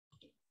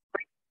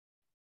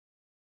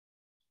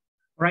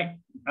Right.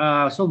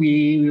 So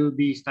we will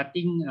be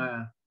starting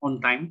on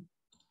time.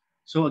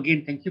 So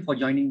again, thank you for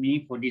joining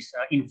me for this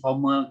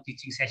informal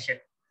teaching session.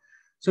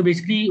 So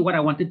basically what I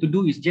wanted to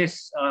do is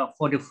just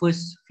for the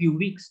first few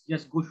weeks,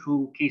 just go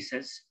through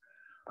cases.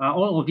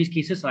 All of these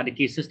cases are the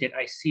cases that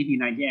I see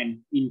in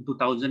IJN in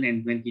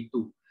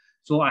 2022.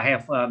 So I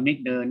have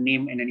made the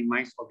name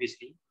anonymized,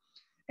 obviously.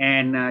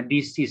 And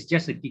this is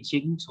just a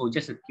teaching, so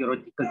just a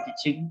theoretical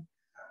teaching.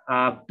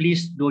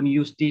 Please don't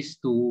use this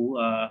to,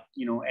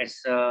 as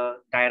a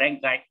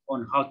direct guide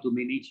on how to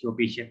manage your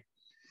patient.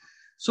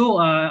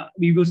 So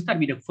we will start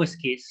with the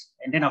first case,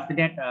 and then after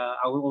that,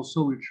 I will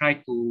also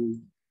try to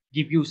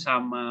give you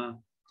some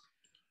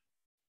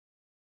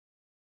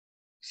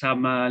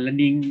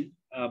learning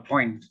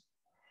points.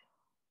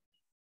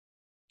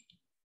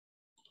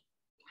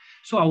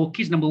 So our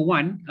case number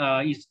one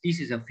this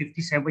is a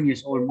 57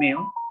 years old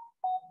male.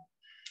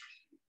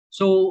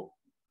 So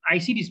I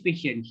see this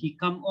patient. He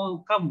come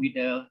with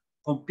a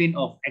complaint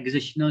of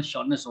exertional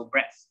shortness of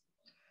breath.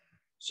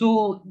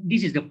 So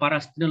this is the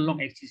parasternal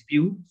long axis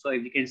view. So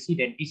if you can see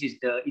that this is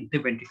the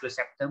interventricular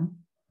septum,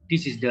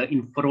 this is the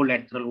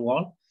inferolateral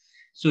wall.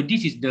 So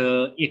this is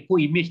the echo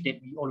image that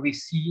we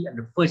always see, and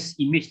the first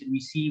image that we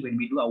see when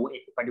we do our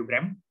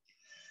echocardiogram.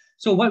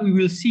 So what we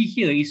will see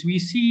here is we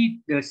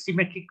see the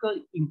symmetrical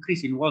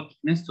increase in wall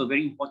thickness. So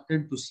very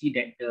important to see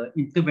that the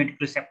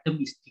interventricular septum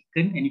is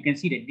thickened, and you can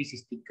see that this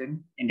is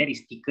thickened and that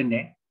is thickened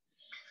there.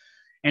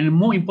 And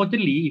more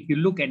importantly, if you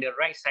look at the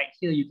right side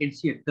here, you can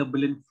see a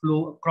turbulent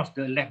flow across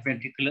the left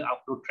ventricular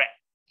outflow tract.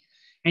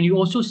 And you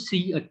also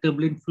see a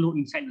turbulent flow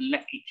inside the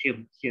left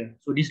atrium here.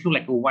 So this looks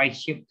like a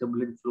Y-shaped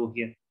turbulent flow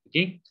here,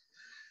 okay?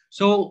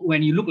 So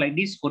when you look like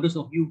this, for those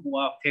of you who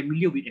are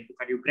familiar with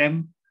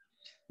echocardiogram,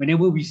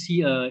 whenever we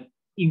see an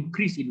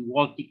increase in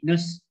wall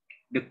thickness,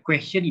 the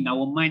question in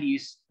our mind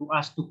is to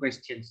ask two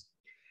questions.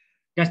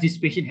 Does this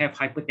patient have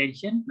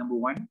hypertension, number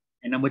one?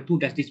 And number two,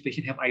 does this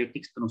patient have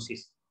aortic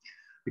stenosis?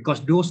 Because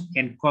those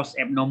can cause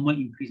abnormal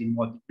increase in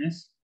wall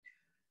thickness.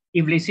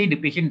 If let's say the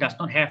patient does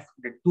not have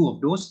the two of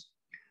those,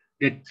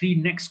 the three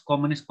next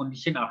commonest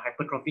conditions are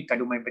hypertrophic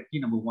cardiomyopathy,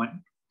 number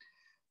one.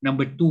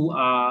 Number two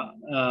are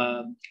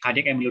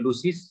cardiac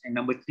amyloidosis, and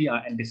number three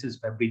are Anderson's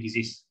Fabry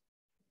disease.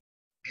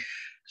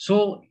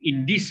 So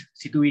in this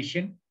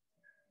situation,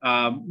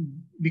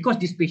 because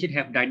this patient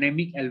have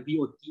dynamic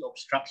LVOT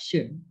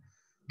obstruction,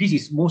 this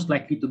is most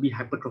likely to be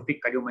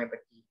hypertrophic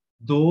cardiomyopathy.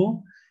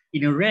 Though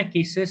in a rare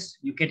cases,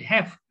 you can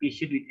have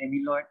patient with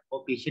amyloid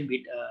or patient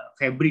with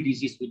Fabry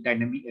disease with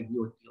dynamic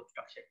LVOT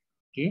obstruction.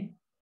 Okay.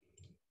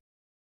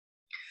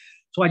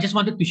 So I just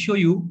wanted to show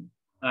you,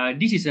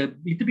 this is a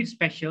little bit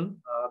special.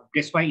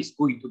 That's why it's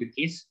going to the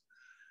case.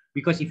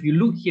 Because if you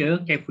look here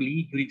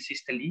carefully during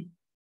systole,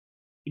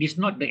 it is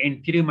not the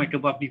anterior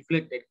mitral valve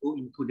leaflet that go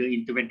into the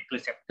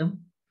interventricular septum,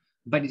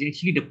 but it's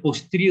actually the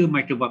posterior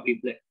mitral valve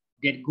leaflet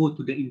that go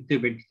to the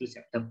interventricular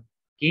septum.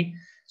 Okay,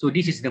 so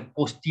this is the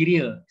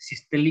posterior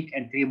systolic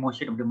anterior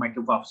motion of the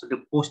mitral valve. So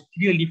the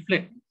posterior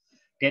leaflet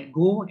that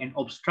go and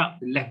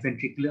obstruct the left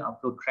ventricular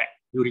outflow tract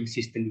during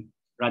systole,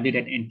 rather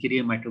than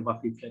anterior mitral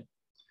valve leaflet.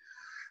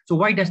 So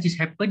why does this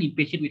happen in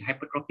patient with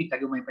hypertrophic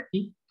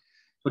cardiomyopathy?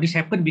 So this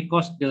happened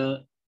because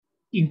the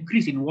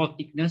increase in wall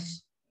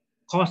thickness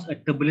caused a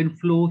turbulent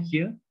flow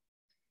here,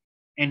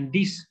 and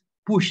this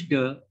pushed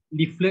the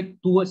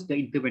leaflet towards the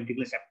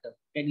interventricular septum.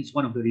 That is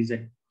one of the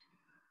reasons.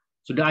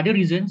 So the other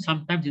reason,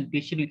 sometimes in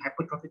patient with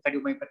hypertrophic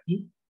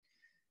cardiomyopathy,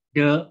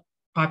 the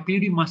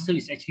papillary muscle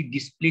is actually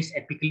displaced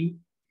apically.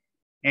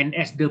 And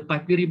as the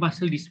papillary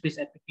muscle displays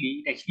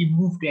apically, it actually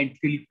moves the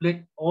anterior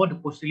leaflet or the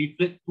posterior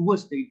leaflet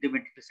towards the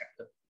interventricular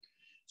septum.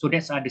 So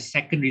that's the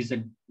second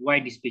reason why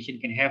this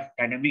patient can have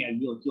dynamic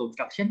LVOT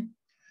obstruction.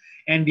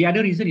 And the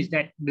other reason is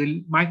that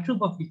the mitral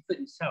valve leaflet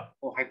itself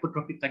for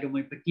hypertrophic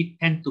cardiomyopathy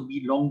tend to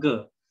be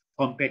longer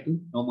compared to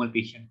normal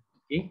patient.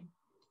 Okay.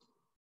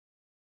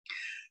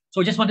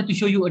 So I just wanted to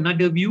show you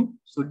another view.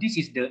 So this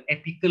is the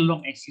apical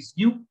long axis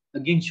view,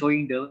 again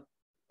showing the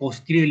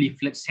posterior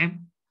leaflet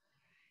SAM.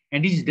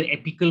 And this is the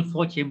apical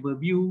four-chamber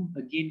view,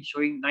 again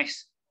showing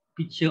nice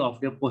picture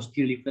of the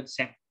posterior leaflet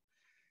SAM.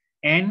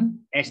 And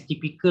as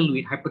typical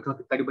with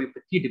hypertrophic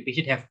cardiomyopathy, the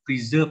patient have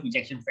preserved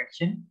ejection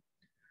fraction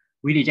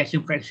with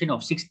ejection fraction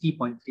of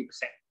 60.3%.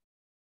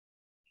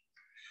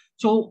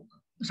 So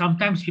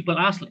sometimes people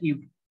ask if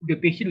the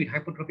patient with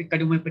hypertrophic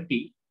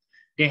cardiomyopathy,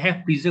 they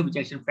have preserved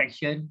ejection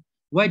fraction,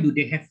 why do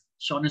they have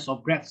shortness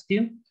of breath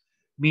still?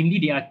 Mainly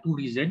there are two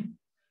reasons.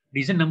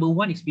 Reason number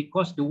one is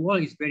because the wall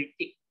is very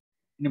thick.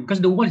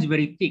 Because the wall is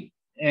very thick,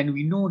 and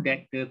we know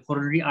that the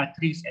coronary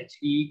arteries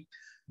actually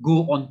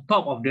go on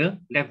top of the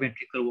left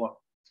ventricular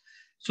wall.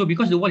 So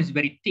because the wall is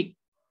very thick,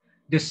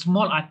 the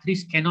small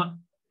arteries cannot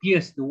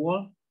pierce the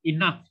wall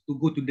enough to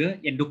go to the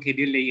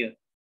endocardial layer.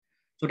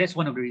 So that's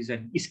one of the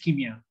reasons,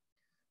 ischemia.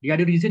 The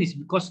other reason is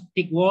because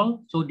thick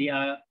wall, so they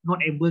are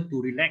not able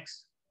to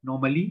relax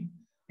normally,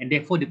 and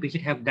therefore the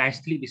patient have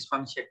diastolic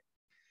dysfunction.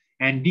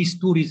 And these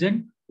two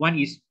reasons, one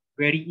is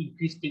very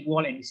increased thick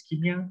wall and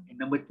ischemia, and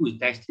number two is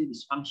diastolic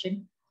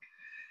dysfunction.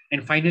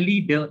 And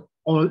finally, the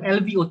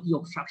LVOT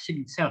obstruction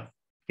itself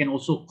can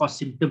also cause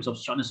symptoms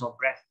of shortness of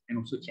breath and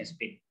also chest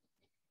pain.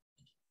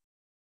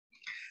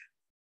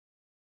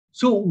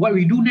 So what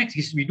we do next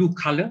is we do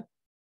color.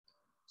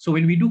 So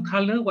when we do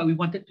color, what we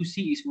wanted to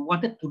see is we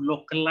wanted to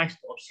localize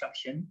the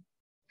obstruction.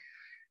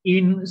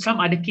 In some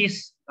other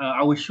case,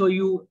 I will show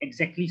you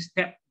exactly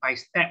step by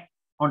step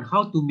on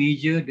how to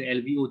measure the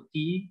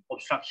LVOT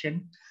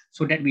obstruction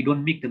so that we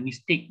don't make the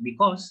mistake.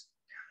 Because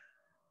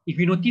if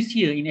you notice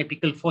here in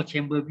apical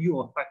 4-chamber view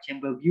or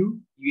 5-chamber view,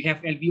 you have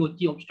LVOT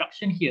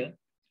obstruction here,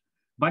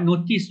 but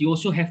notice you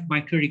also have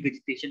mitral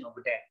regurgitation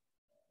over there.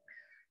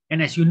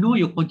 And as you know,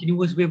 your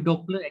continuous wave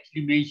Doppler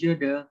actually measure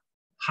the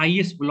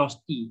highest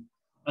velocity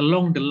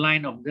along the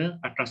line of the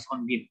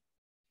ultrasound beam.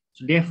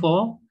 So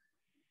therefore,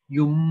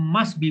 you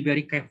must be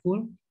very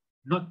careful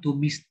not to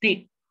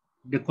mistake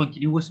the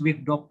continuous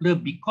wave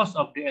Doppler because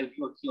of the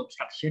LVOT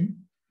obstruction,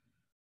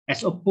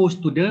 as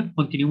opposed to the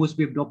continuous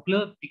wave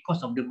Doppler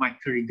because of the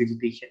mitral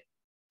regurgitation.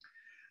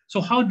 So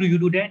how do you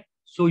do that?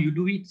 So you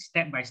do it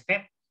step by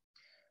step.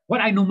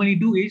 What I normally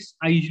do is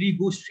I usually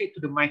go straight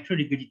to the mitral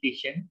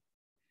regurgitation,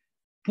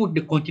 put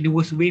the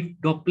continuous wave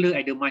Doppler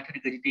at the mitral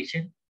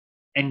regurgitation,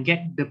 and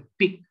get the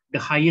peak, the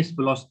highest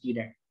velocity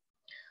there.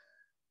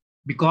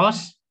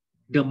 Because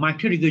the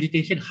mitral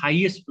regurgitation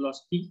highest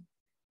velocity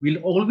will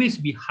always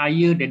be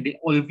higher than the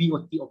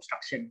LVOT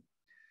obstruction.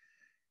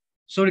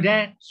 So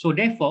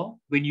therefore,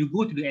 when you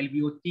go to the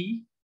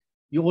LVOT,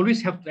 you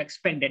always have to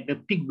expect that the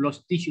peak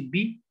velocity should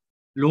be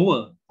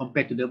lower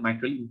compared to the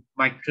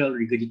mitral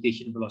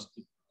regurgitation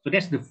velocity. So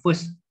that's the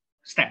first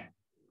step.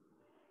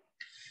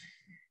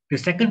 The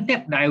second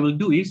step that I will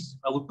do is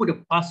I will put a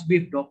pulse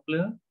wave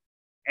Doppler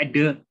at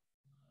the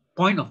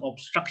point of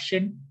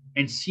obstruction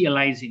and see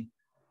aliasing,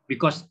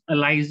 because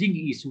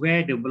aliasing is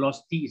where the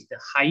velocity is the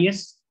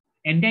highest,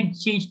 and then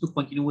change to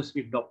continuous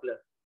wave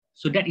Doppler.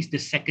 So that is the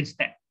second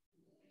step.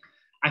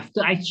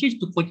 After I change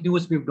to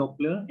continuous wave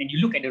Doppler, and you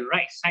look at the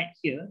right side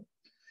here,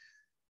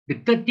 the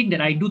third thing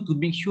that I do to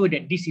make sure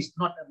that this is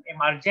not an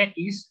MRZ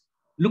is,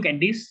 look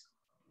at this.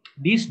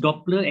 This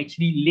Doppler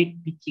actually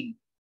late peaking.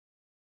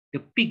 The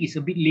peak is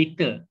a bit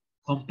later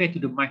compared to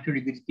the mitral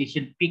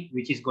regurgitation peak,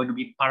 which is going to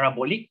be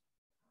parabolic.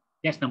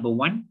 That's number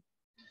one.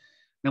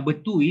 Number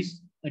two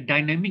is a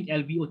dynamic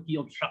LVOT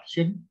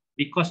obstruction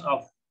because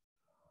of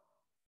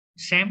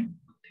SAM.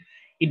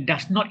 It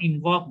does not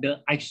involve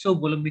the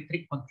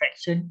isovolumetric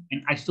contraction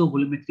and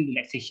isovolumetric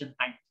relaxation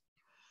time.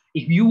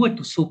 If you were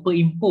to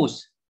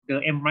superimpose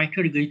the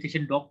mitral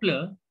regurgitation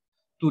Doppler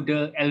to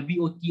the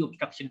LVOT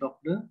obstruction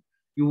Doppler,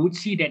 you would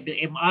see that the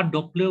MR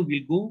Doppler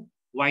will go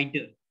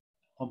wider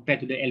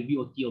compared to the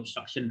LVOT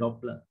obstruction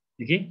Doppler.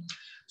 Okay,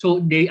 so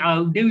there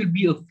will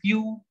be a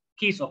few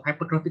cases of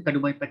hypertrophic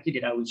cardiomyopathy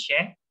that I will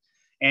share,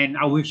 and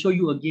I will show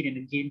you again and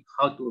again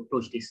how to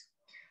approach this.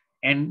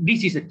 And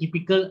this is a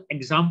typical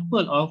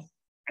example of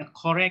a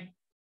correct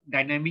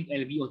dynamic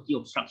LVOT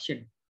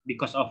obstruction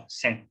because of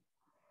SAM.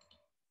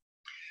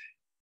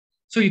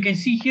 So you can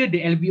see here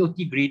the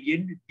LVOT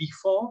gradient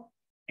before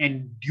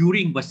and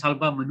during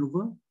Valsalva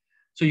maneuver.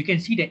 So you can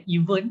see that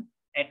even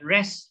at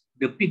rest,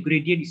 the peak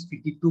gradient is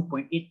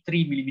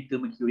 52.83 millimeter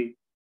mercury.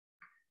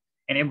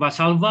 And at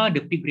Valsalva,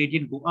 the peak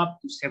gradient go up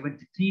to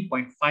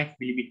 73.5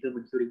 millimeter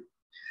mercury.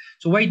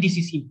 So why this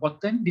is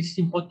important? This is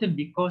important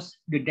because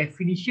the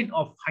definition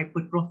of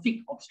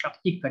hypertrophic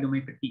obstructive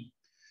cardiomyopathy.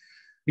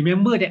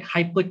 Remember that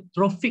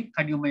hypertrophic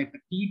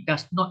cardiomyopathy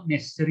does not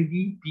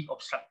necessarily be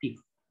obstructive.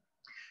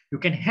 You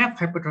can have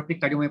hypertrophic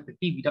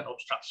cardiomyopathy without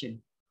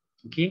obstruction.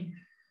 Okay.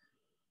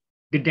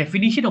 The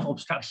definition of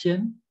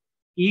obstruction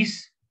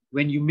is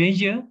when you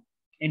measure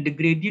and the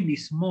gradient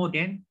is more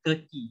than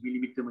 30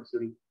 millimeter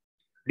mercury,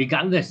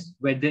 regardless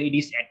whether it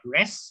is at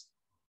rest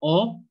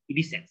or it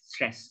is at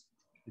stress.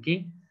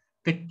 Okay,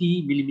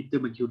 30 millimeter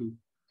mercury.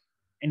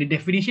 And the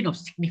definition of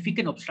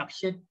significant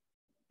obstruction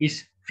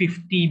is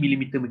 50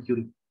 millimeter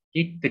mercury.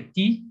 Okay,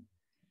 30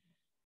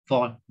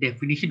 for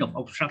definition of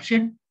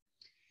obstruction,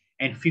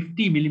 and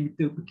 50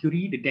 millimeter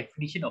mercury, the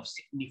definition of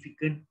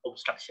significant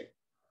obstruction.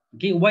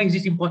 Okay, why is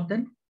this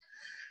important?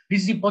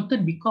 This is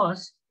important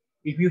because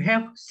if you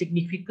have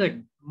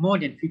significant more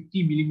than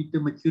 50 millimeter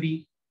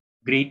mercury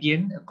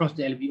gradient across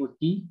the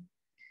LVOT,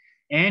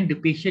 and the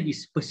patient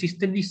is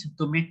persistently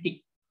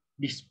symptomatic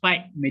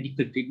despite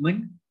medical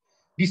treatment,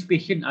 these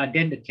patients are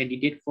then the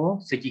candidate for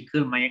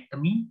surgical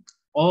myectomy,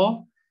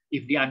 or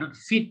if they are not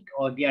fit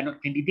or they are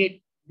not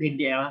candidate, then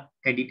they are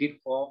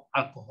candidate for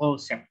alcohol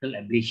septal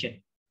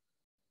ablation.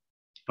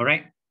 All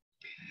right.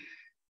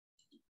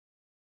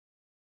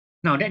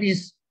 Now that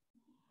is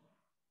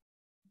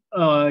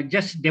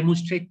just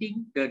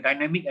demonstrating the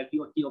dynamic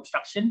LVOT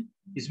obstruction.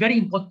 It's very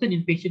important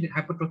in patients with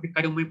hypertrophic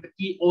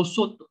cardiomyopathy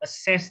also to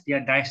assess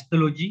their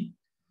diastology,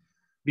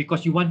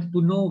 because you want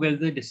to know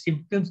whether the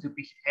symptoms the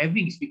patient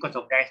having is because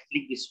of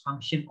diastolic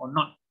dysfunction or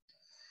not.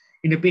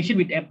 In the patient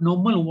with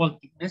abnormal wall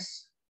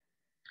thickness,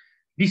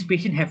 this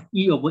patient have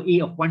E over A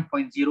of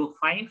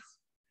 1.05.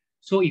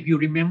 So if you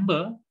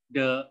remember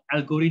the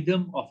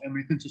algorithm of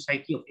American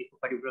Society of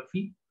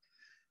Echocardiography,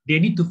 they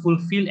need to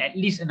fulfill at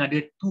least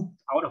another 2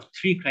 out of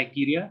 3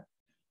 criteria.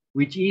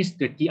 which is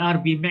the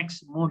TRV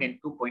max more than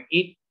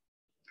 2.8,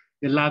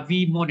 the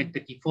LAVI more than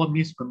 34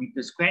 mils per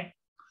meter squared,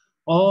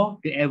 or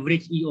the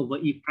average E over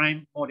E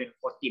prime more than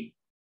 14.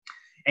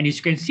 And as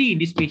you can see in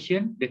this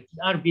patient, the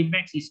TRV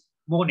max is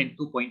more than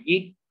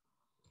 2.8,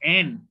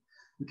 and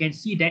you can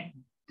see that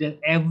the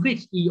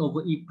average E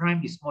over E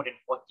prime is more than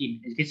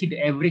 14. As you can see,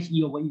 the average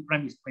E over E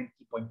prime is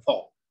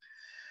 20.4.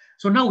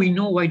 So now we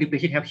know why the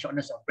patient have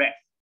shortness of breath.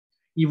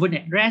 Even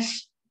at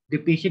rest, the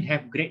patient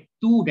have grade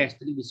 2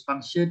 diastolic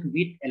dysfunction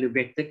with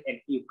elevated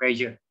LA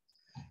pressure.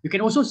 You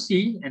can also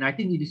see, and I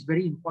think it is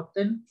very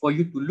important for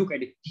you to look at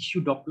the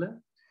tissue Doppler,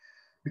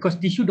 because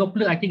tissue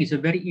Doppler, I think, is a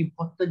very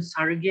important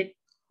surrogate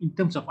in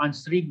terms of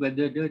answering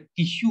whether the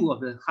tissue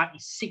of the heart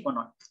is sick or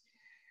not.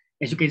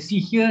 As you can see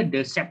here,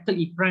 the septal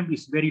E prime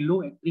is very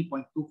low at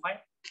 3.25,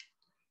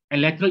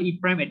 and lateral E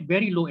prime at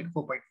very low at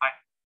 4.5.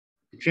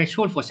 The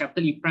threshold for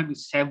septal E prime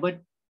is 7,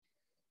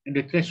 and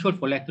the threshold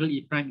for lateral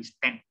E prime is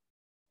 10.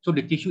 So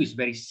the tissue is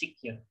very sick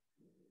here.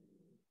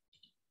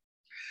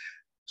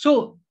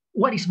 So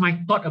what is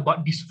my thought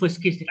about this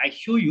first case that I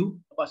show you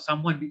about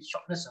someone with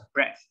shortness of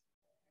breath?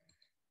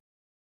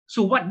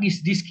 So what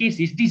this case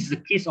is? This is a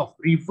case of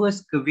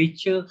reverse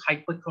curvature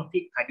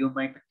hypertrophic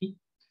cardiomyopathy.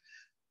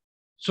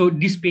 So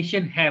this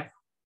patient have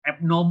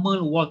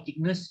abnormal wall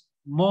thickness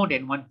more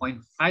than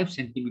 1.5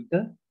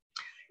 centimeter.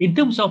 In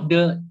terms of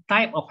the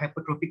type of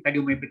hypertrophic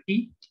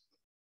cardiomyopathy,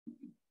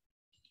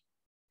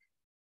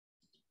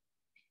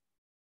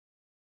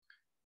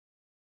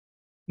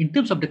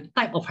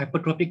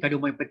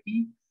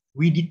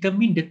 we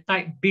determine the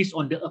type based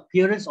on the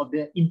appearance of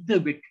the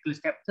interventricular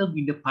septum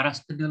in the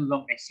parasternal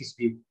long axis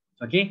view.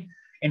 Okay,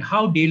 and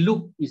how they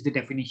look is the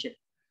definition.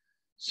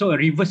 So a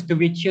reverse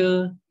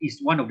curvature is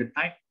one of the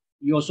type.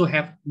 You also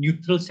have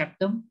neutral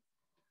septum.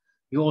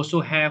 You also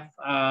have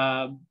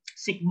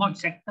sigmoid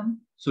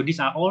septum. So these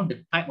are all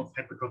the type of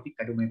hypertrophic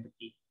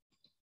cardiomyopathy.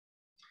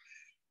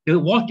 The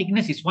wall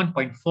thickness is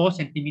 1.4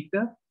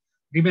 centimeter.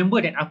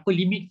 Remember that upper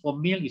limit for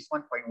male is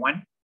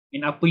 1.1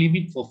 and upper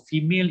limit for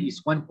female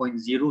is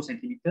 1.0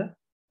 centimeter.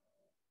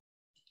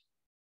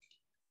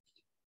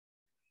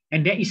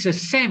 And there is a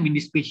SAM in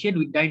this patient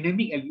with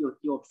dynamic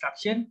LVOT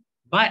obstruction,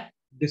 but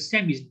the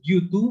SAM is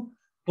due to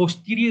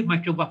posterior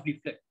mitral valve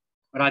leaflet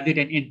rather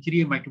than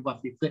anterior mitral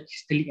valve leaflet,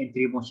 systolic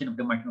anterior motion of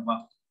the mitral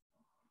valve.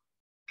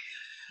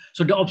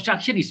 So the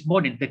obstruction is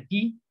more than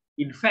 30.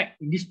 In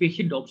fact, in this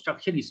patient, the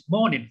obstruction is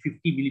more than 50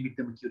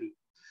 millimeter mercury.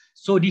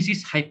 So this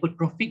is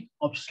hypertrophic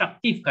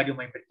obstructive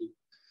cardiomyopathy.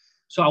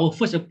 So our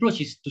first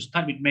approach is to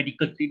start with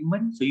medical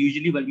treatment. So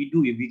usually what we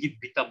do is we give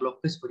beta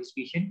blockers for this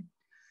patient.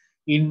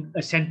 In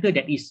a center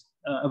that is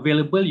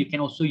available, you can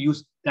also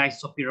use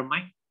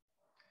disopyramide.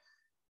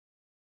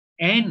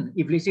 And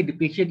if let's say the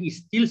patient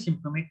is still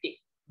symptomatic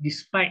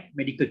despite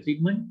medical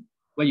treatment,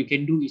 what you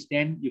can do is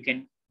then you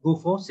can go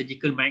for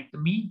surgical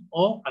myectomy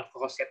or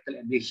alcohol septal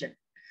ablation.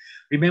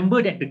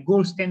 Remember that the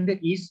gold standard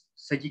is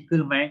surgical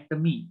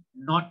myectomy,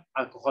 not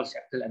alcohol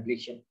septal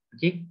ablation.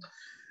 Okay,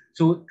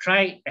 so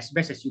try as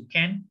best as you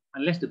can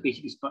unless the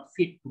patient is not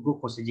fit to go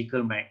for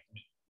surgical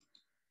myectomy.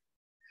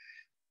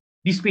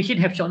 This patient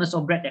have shortness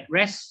of breath at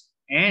rest,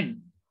 and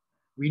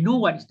we know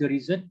what is the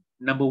reason.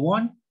 Number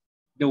one,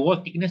 the wall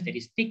thickness that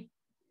is thick.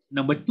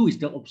 Number two is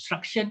the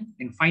obstruction,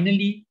 and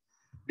finally,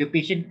 the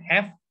patient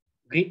have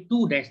grade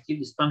 2 diastolic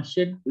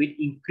dysfunction with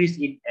increase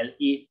in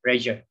LA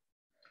pressure.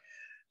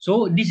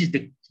 So this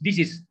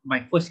is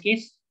my first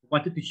case. I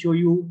wanted to show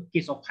you a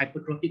case of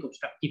hypertrophic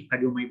obstructive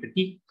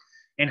cardiomyopathy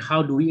and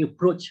how do we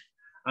approach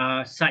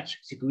such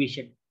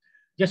situation.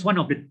 Just one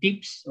of the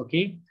tips,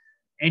 okay?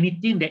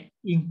 Anything that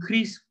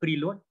increase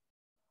preload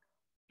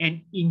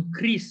and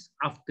increase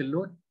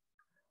afterload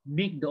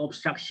make the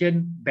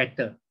obstruction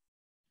better.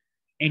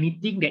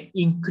 Anything that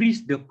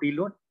increase the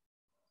preload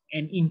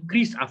and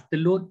increase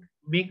afterload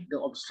make the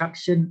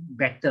obstruction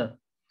better.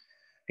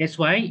 That's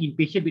why in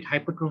patient with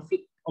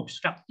hypertrophic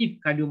obstructive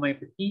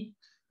cardiomyopathy,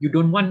 you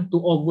don't want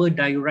to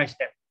over-diurize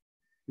them.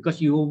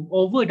 Because you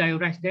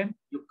over-diurize them,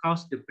 you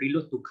cause the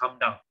preload to come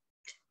down.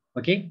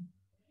 Okay?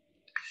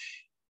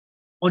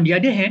 On the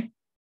other hand,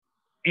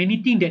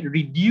 anything that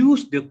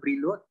reduce the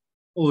preload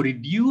or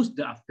reduce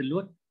the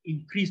afterload,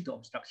 increase the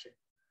obstruction.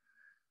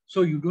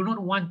 So you do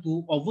not want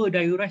to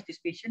over-diurize this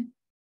patient.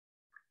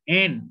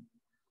 And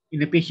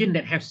in a patient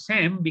that have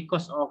SAM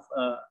because of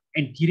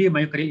anterior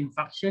myocardial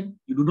infarction,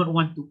 you do not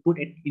want to put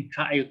an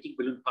intra-aortic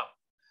balloon pump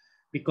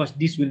because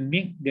this will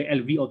make the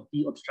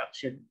LVOT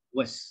obstruction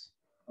worse.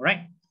 All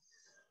right.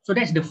 So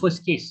that's the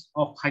first case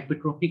of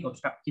hypertrophic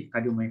obstructive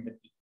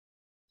cardiomyopathy.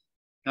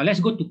 Now let's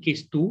go to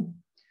case 2.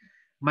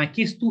 My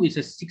case 2 is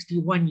a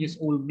 61 years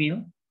old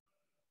male.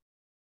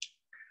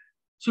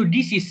 So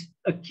this is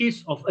a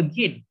case of,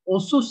 again,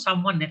 also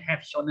someone that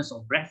have shortness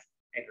of breath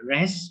at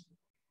rest.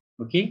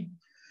 Okay.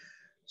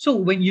 So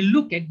when you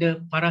look at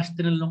the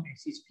parasternal long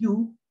axis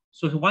view,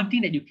 so one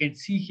thing that you can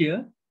see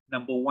here,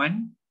 number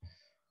one,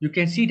 you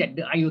can see that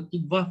the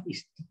aortic valve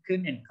is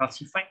thickened and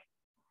calcified.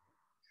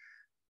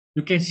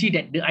 You can see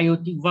that the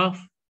aortic valve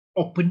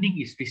opening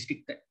is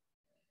restricted.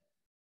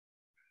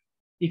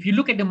 If you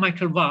look at the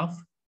mitral valve,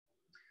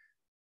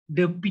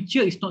 the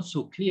picture is not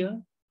so clear,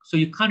 so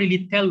you can't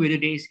really tell whether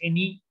there is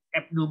any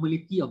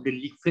abnormality of the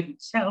leaflet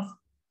itself.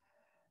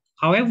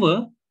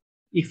 However,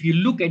 if you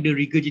look at the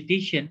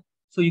regurgitation,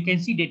 so you can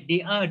see that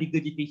they are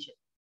regurgitation,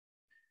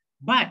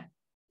 but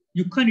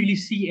you can't really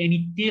see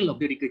any tail of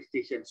the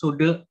regurgitation. So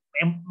the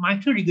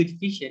mitral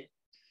regurgitation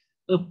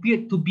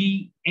appeared to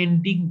be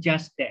ending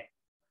just there.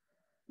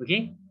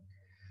 Okay.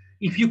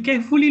 If you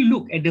carefully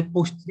look at the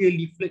posterior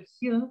leaflet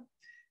here,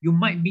 you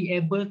might be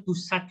able to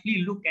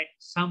subtly look at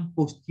some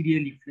posterior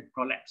leaflet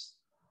prolapse,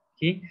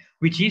 okay,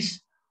 which is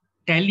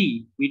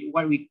tally with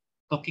what we're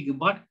talking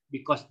about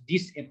because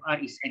this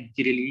MR is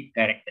anteriorly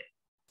directed.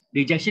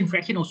 The ejection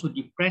fraction also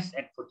depressed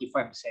at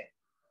 45%.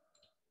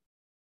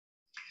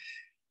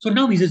 So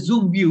now is a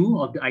zoom view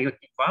of the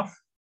aortic valve.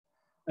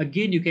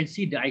 Again, you can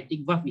see the aortic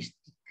valve is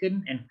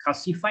thickened and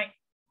calcified.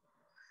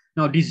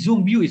 Now, this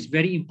zoom view is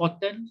very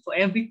important. So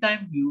every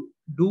time you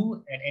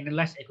do and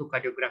analyze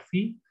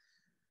echocardiography,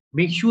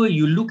 make sure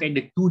you look at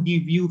the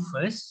 2D view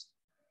first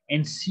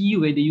and see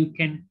whether you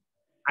can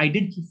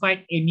identify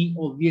any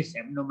obvious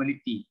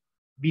abnormality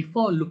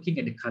before looking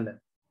at the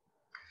color.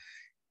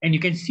 And you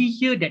can see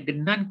here that the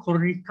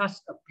non-coronary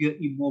cast appear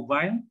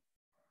immobile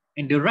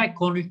and the right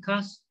coronary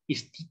cast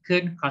is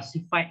thickened,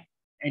 calcified,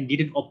 and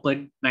didn't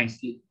open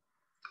nicely.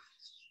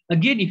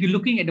 Again, if you're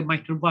looking at the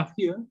mitral valve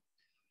here,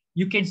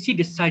 you can see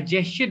the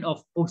suggestion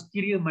of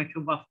posterior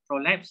mitral valve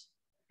prolapse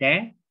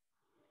there.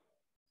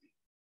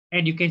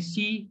 And you can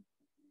see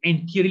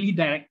anteriorly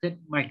directed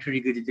mitral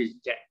regurgitation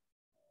there.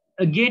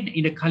 Again,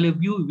 in the color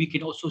view, we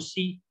can also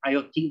see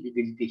aortic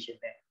regurgitation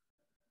there.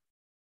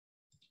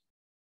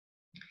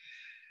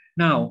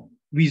 Now,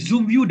 we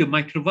zoom view the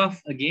mitral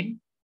valve again.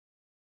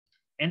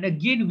 And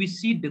again, we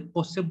see the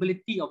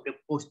possibility of the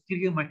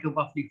posterior mitral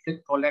valve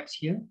leaflet prolapse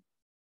here.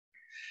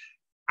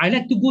 I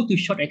like to go to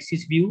short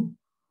axis view.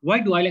 Why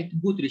do I like to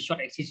go to the short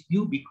axis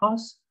view?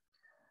 Because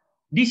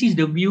this is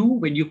the view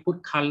when you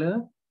put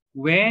color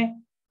where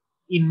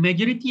in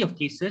majority of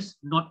cases,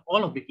 not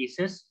all of the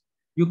cases,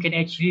 you can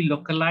actually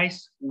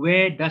localize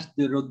where does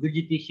the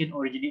regurgitation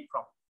originate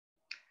from.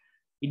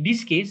 In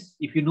this case,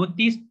 if you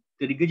notice,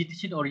 the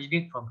regurgitation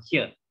originates from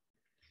here.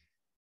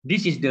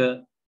 This is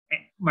the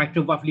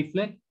mitral valve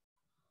leaflet,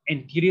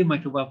 anterior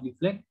mitral valve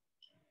leaflet,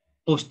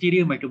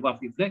 posterior mitral valve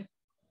leaflet.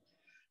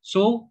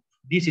 So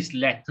this is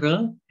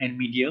lateral and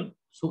medial.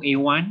 So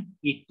A1,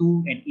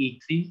 A2, and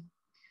A3,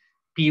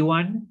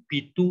 P1,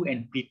 P2,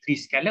 and P3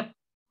 scallop.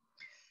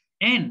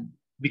 And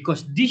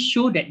because this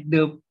show that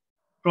the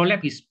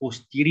prolapse is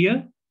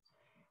posterior,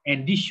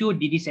 and this show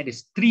that it is at a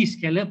 3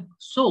 scallop,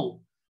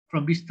 so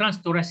from this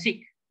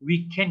transthoracic,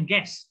 we can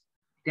guess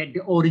that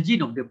the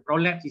origin of the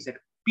prolapse is at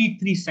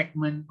P3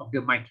 segment of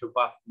the mitral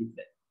valve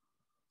leaflet.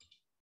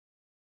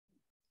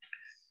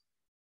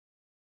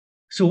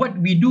 So what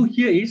we do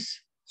here is,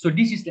 so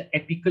this is the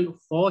apical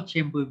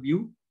 4-chamber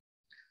view.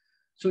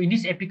 So in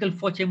this apical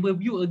 4-chamber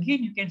view,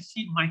 again, you can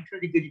see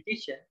mitral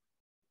regurgitation,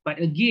 but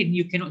again,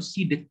 you cannot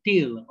see the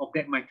tail of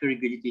that mitral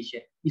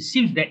regurgitation. It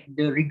seems that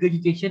the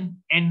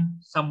regurgitation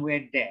ends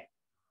somewhere there.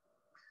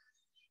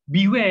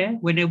 Beware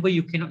whenever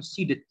you cannot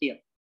see the tail.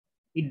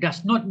 It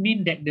does not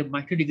mean that the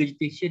mitral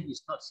regurgitation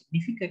is not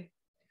significant.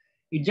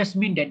 It just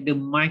means that the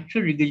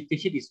mitral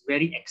regurgitation is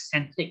very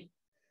eccentric,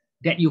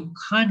 that you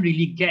can't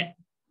really get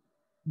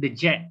the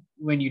jet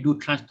when you do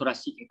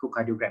transthoracic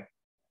echocardiogram.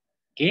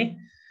 Okay.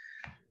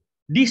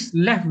 This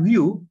left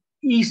view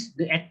is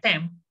the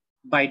attempt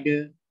by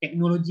the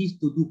technologies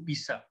to do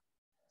PISA.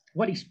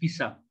 What is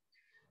PISA?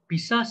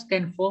 PISA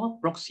stands for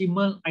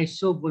proximal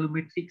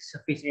isovolumetric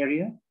surface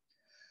area.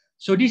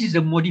 So this is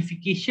a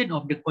modification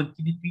of the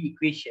continuity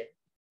equation,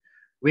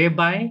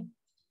 whereby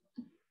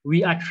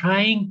we are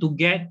trying to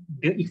get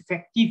the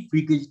effective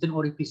regurgitant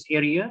orifice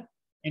area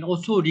and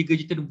also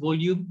regurgitant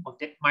volume of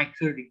that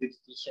mitral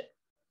regurgitation.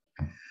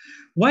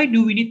 Why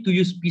do we need to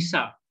use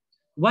PISA?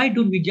 Why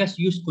don't we just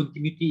use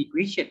continuity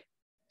equation?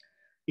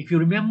 If you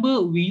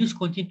remember, we use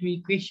continuity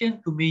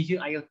equation to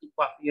measure aortic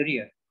valve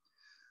area.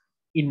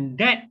 In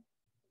that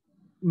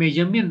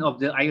measurement of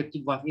the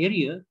aortic valve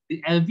area,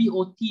 the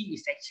LVOT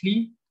is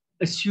actually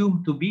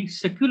assumed to be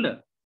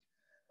circular.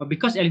 But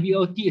because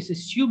LVOT is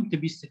assumed to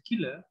be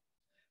circular,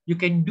 you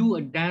can do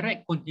a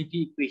direct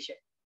continuity equation.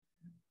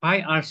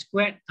 Pi r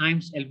squared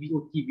times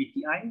LVOT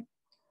VTI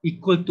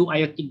equal to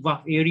aortic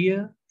valve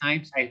area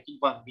times aortic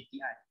valve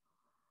VTI.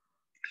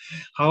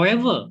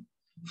 However,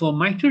 for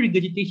mitral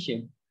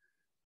regurgitation,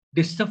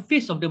 the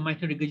surface of the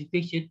mitral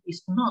regurgitation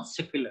is not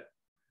circular.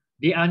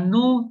 There are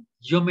no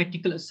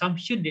geometrical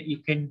assumptions that you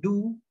can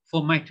do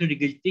for mitral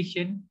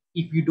regurgitation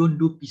if you don't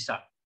do PISA.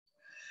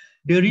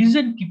 The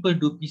reason people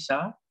do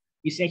PISA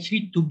is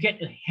actually to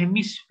get a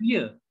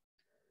hemisphere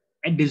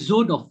at the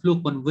zone of flow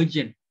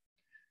convergence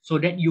so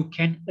that you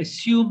can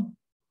assume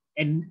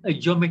a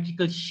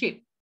geometrical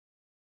shape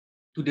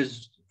to the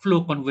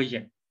flow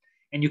conversion.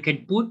 And you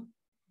can put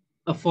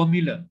a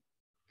formula.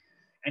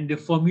 And the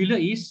formula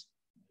is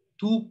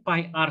 2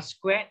 pi r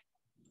squared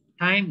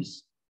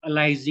times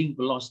arising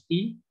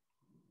velocity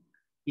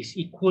is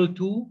equal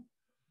to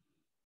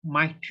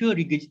mitral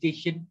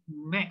regurgitation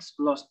max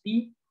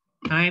velocity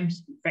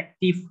times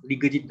effective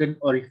regurgitant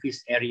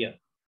orifice area.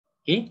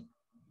 Okay.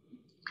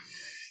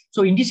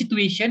 So in this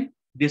situation,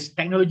 this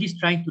technology is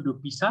trying to do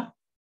PISA.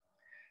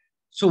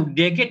 So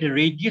they get the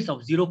radius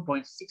of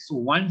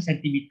 0.61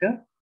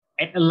 centimeter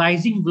at a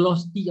lysing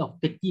velocity of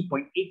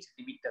 30.8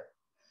 centimeter.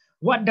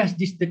 What does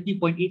this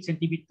 30.8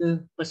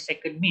 centimeter per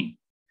second mean?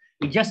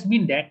 It just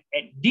means that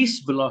at this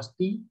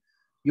velocity,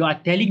 you are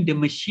telling the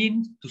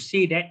machine to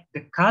say that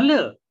the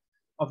color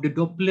of the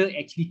Doppler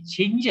actually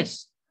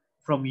changes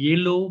from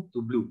yellow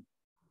to blue.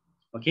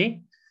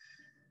 Okay.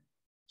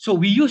 So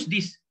we use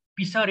this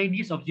PISA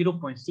radius of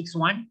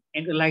 0.61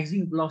 and a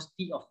lysing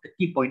velocity of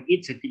 30.8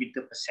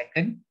 centimeter per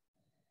second.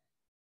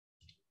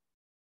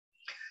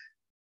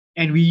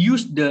 And we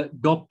use the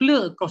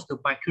Doppler across the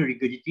mitral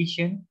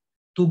regurgitation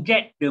to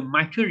get the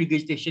mitral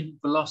regurgitation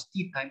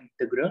velocity time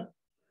integral,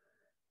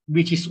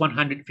 which is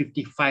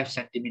 155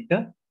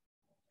 centimeter.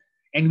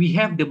 And we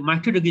have the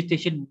mitral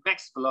regurgitation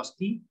max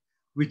velocity,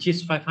 which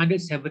is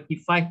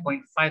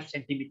 575.5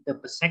 centimeter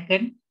per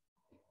second.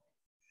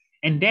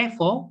 And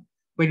therefore,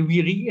 when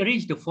we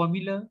rearrange the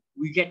formula,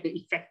 we get the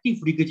effective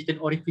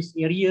regurgitant orifice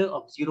area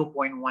of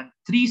 0.13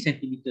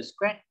 centimeter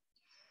squared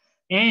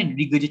and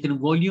regurgitant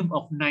volume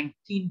of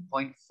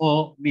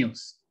 19.4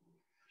 mils.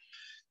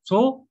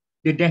 So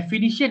the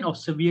definition of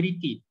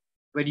severity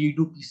when you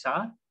do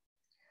PISA,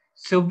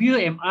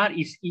 severe MR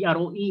is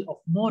EROA of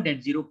more than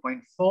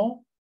 0.4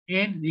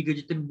 and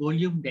regurgitant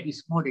volume that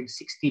is more than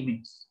 60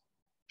 mils.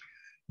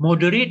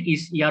 Moderate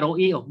is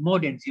EROA of more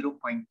than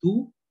 0.2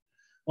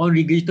 or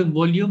regurgitant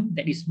volume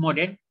that is more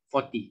than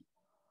 40.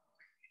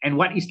 And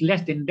what is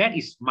less than that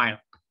is mild.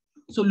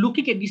 So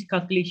looking at this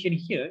calculation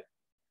here,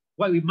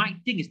 what we might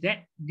think is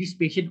that this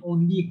patient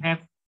only have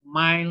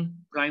mild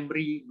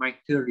primary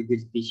mitral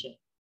regurgitation.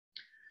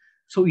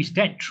 So is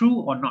that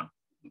true or not?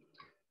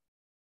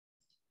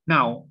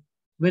 Now,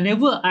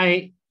 whenever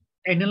I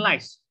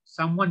analyze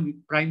someone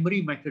with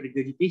primary mitral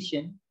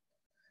regurgitation,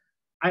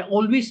 I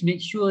always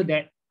make sure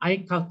that I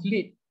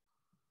calculate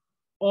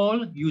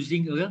all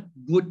using a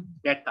good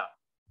data.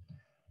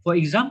 For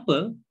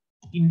example,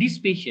 in this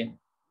patient,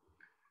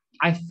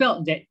 I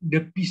felt that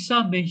the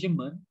PISA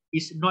measurement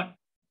is not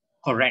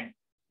correct.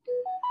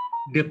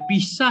 The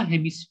PISA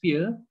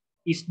hemisphere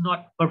is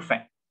not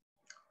perfect.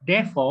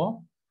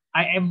 Therefore,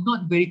 I am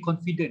not very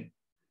confident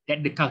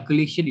that the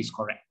calculation is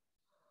correct.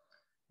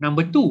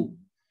 Number two,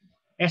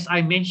 as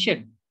I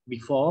mentioned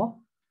before,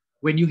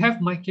 when you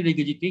have mitral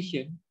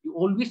regurgitation, you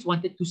always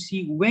wanted to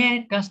see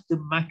where does the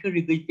mitral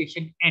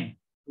regurgitation end?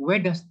 Where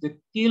does the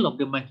tail of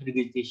the mitral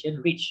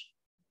regurgitation reach?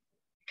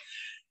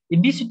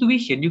 In this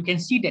situation, you can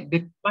see that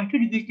the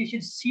mitral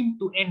regurgitation seems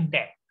to end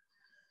there.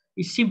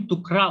 It seems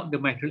to crowd the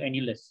mitral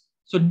annulus.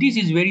 So this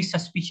is very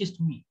suspicious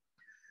to me.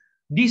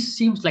 This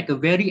seems like a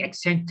very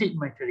eccentric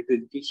mitral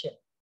regurgitation.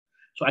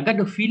 So I got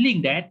the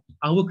feeling that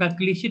our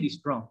calculation is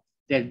wrong,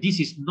 that this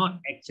is not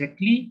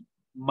exactly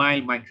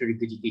mild mitral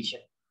regurgitation.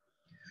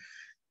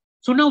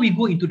 So now we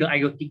go into the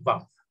aortic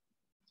valve.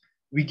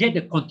 We get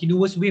the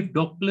continuous wave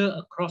Doppler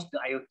across the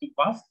aortic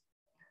valve.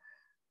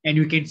 And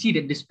you can see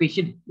that this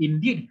patient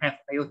indeed have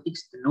aortic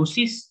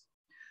stenosis.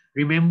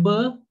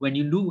 Remember, when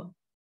you do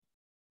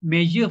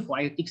measure for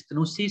aortic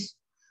stenosis,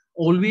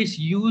 always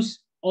use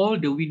all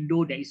the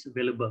window that is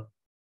available.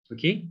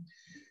 Okay.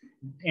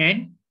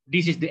 And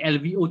this is the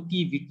LVOT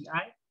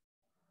VTI.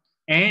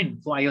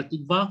 And for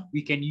aortic valve,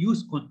 we can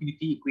use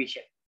continuity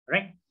equation,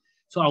 right?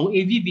 So our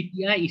AV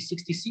VTI is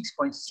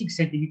 66.6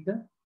 centimeter.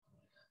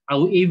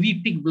 Our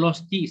AV peak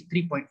velocity is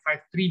 3.53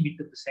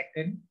 meter per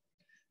second.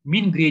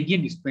 Mean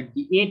gradient is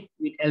 28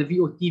 with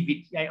LVOT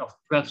VTI of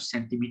 12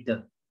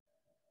 centimeter.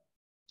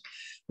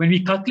 When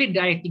we calculate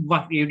the aortic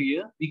valve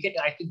area, we get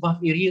the aortic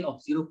valve area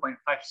of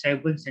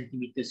 0.57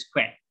 centimeters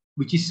squared,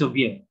 which is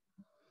severe.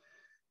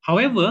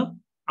 However,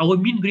 our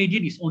mean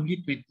gradient is only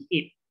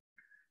 28.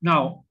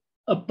 Now,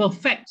 a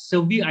perfect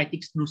severe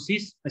aortic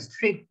stenosis, a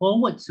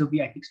straightforward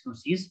severe aortic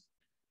stenosis,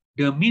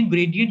 the mean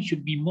gradient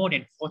should be more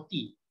than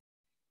 40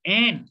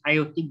 and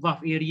aortic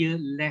valve area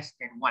less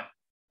than 1.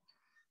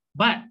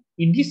 But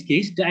in this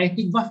case, the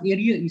aortic valve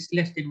area is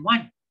less than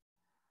 1,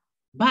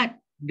 but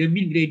the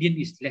mean gradient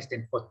is less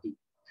than 40.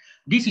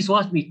 This is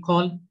what we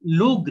call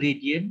low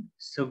gradient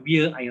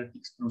severe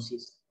aortic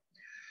stenosis.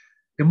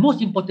 The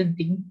most important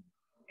thing,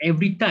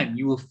 every time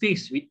you will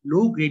face with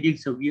low gradient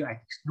severe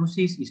aortic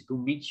stenosis, is to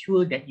make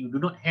sure that you do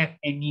not have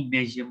any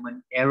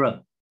measurement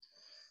error.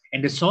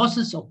 And the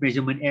sources of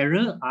measurement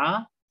error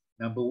are,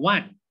 number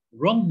one,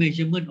 wrong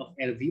measurement of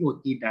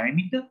LVOT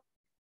diameter.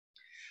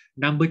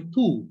 Number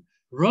two,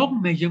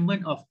 wrong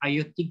measurement of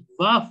aortic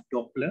valve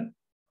Doppler.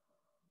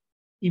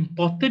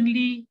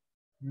 Importantly,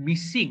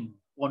 missing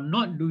or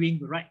not doing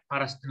right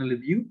parasternal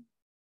view.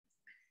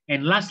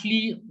 And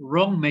lastly,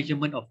 wrong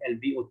measurement of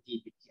LVOT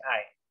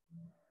VTI.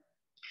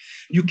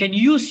 You can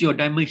use your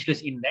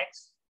dimensionless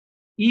index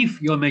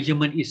if your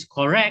measurement is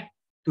correct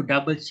to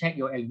double check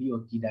your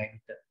LVOT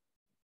diameter.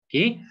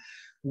 Okay.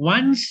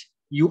 Once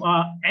you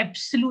are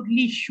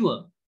absolutely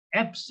sure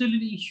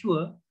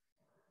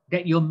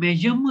that your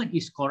measurement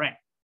is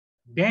correct,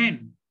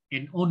 then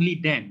and only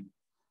then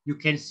you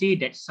can say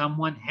that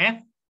someone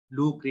have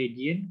low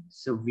gradient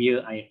severe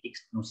aortic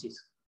stenosis.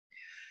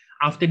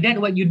 After that,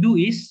 what you do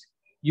is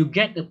you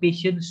get the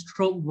patient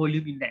stroke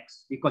volume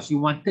index because you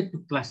wanted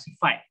to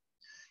classify,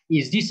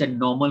 is this a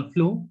normal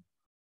flow?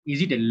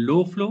 Is it a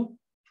low flow?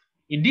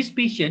 In this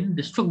patient,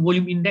 the stroke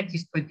volume index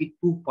is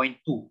 22.2.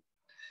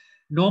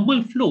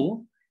 Normal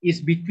flow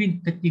is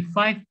between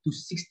 35 to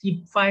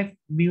 65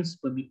 mils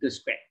per meter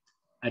squared.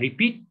 I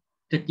repeat,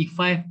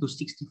 35 to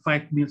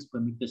 65 mils per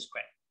meter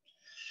squared.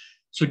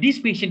 So these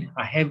patients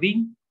are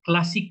having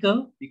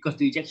classical because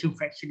the ejection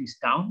fraction is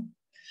down,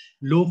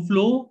 low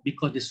flow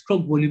because the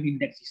stroke volume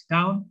index is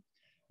down,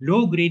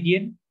 low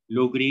gradient,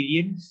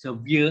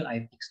 severe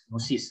aortic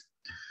stenosis.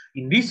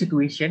 In this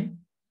situation,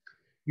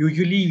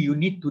 usually you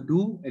need to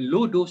do a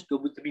low dose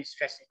dobutamine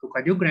stress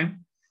echocardiogram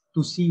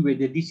to see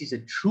whether this is a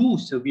true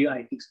severe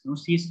aortic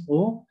stenosis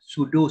or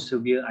pseudo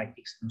severe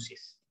aortic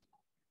stenosis.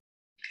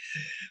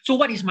 So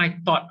what is my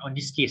thought on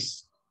this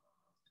case?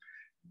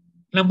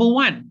 Number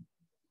one,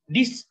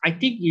 this I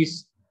think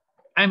is,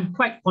 I'm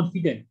quite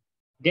confident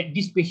that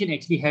this patient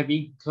actually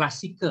having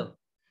classical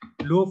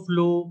low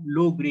flow,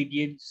 low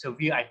gradient,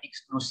 severe aortic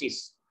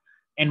stenosis.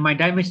 And my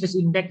dimensionless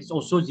index is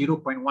also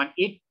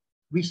 0.18,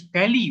 which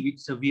tally with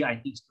severe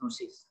aortic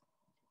stenosis.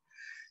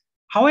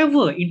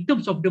 However, in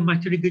terms of the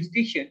mitral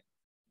regurgitation,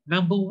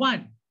 number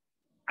one,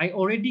 I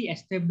already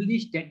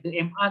established that the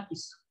MR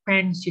is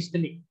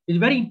pan-systolic. It's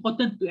very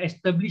important to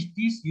establish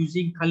this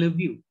using color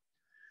view.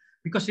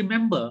 Because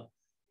remember,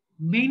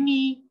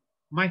 many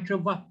mitral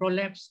valve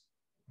prolapse,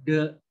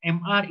 the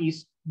MR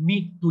is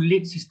mid to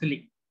late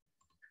systolic.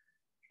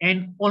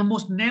 And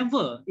almost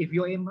never, if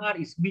your MR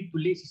is mid to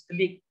late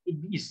systolic, it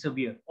is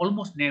severe.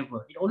 Almost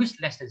never. It always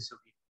less than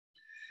severe.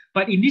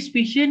 But in this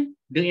patient,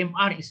 the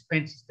MR is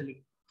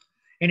pan-systolic.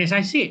 And as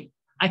I said,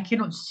 I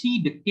cannot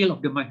see the tail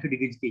of the mitral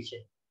regurgitation.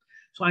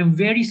 So I'm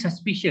very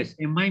suspicious.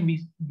 Am I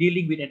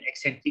dealing with an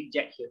eccentric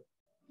jet here?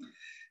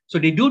 So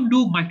they don't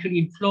do mitral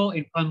inflow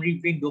and pulmonary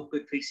vein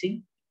Doppler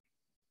tracing.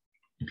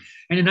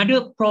 And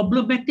another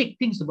problematic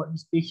things about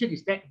this patient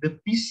is that the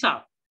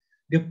PSA,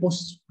 the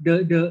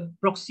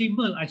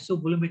proximal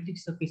isovolumetric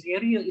surface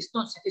area is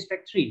not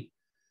satisfactory.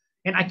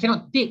 And I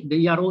cannot take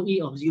the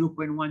EROE of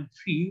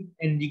 0.13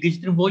 and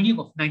regurgitation volume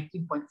of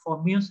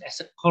 19.4 mils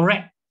as a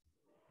correct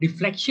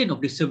reflection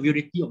of the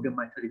severity of the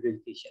mitral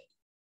regurgitation.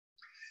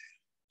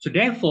 So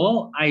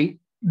therefore, I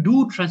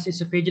do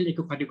transesophageal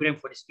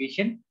echocardiogram for this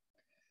patient.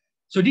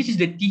 So this is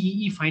the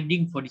TEE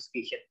finding for this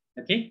patient,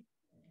 okay?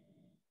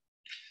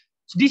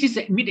 So this is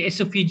a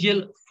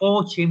mid-esophageal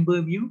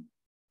 4-chamber view,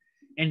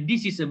 and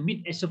this is a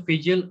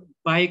mid-esophageal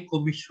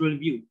bicommissural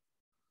view.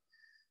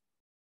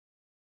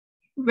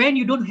 When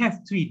you don't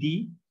have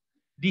 3D,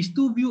 these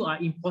two views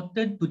are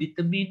important to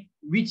determine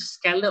which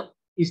scallop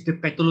is the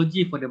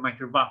pathology for the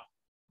mitral valve.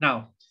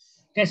 Now,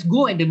 let's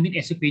go at the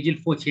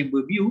mid-esophageal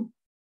 4-chamber view.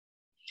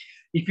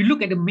 If you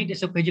look at the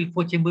mid-esophageal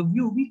 4-chamber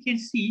view, we can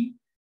see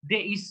there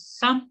is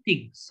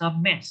something,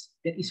 some mass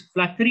that is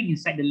fluttering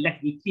inside the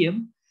left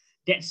atrium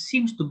that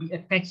seems to be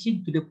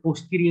attaching to the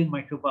posterior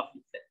mitral valve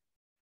leaflet.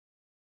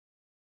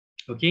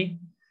 Okay,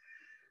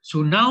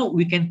 so now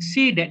we can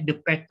say that the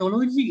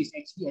pathology is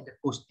actually at the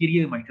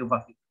posterior mitral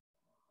valve leaflet.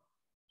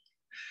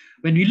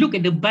 When we look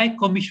at the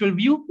bicommissural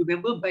view,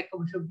 remember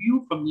bicommissural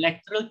view from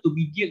lateral to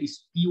medial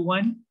is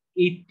P1,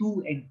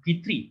 A2, and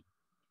P3.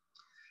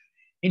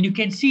 And you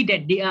can see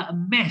that they are a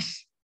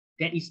mass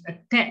that is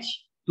attached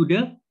to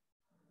the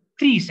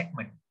 3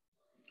 segment.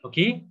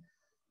 Okay,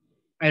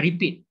 I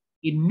repeat,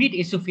 in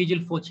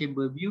mid-esophageal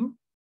 4-chamber view,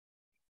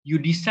 you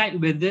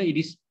decide whether it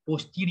is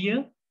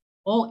posterior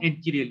or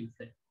anterior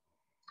leaflet.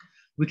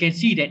 We can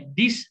see that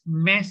this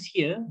mass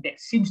here that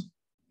seems,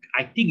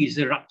 I think is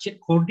a ruptured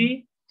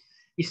chordae,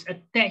 is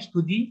attached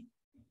to the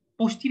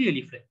posterior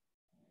leaflet.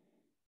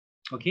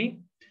 Okay,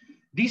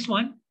 this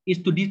one is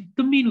to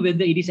determine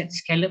whether it is at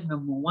scallop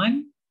number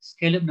 1,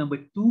 scallop number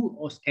 2,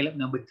 or scallop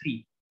number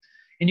 3.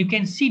 And you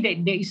can see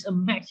that there is a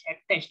match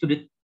attached to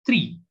the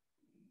 3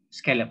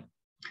 scallop.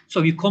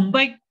 So we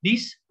combine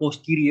this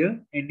posterior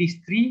and these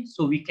 3,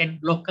 so we can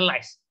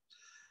localize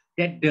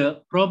that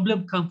the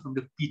problem comes from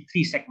the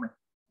P3 segment.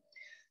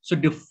 So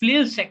the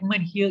flail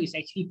segment here is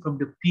actually from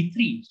the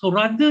P3. So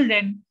rather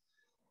than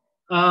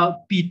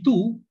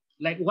P2,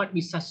 like what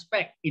we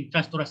suspect in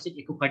transthoracic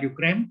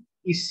echocardiogram,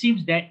 it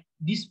seems that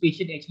this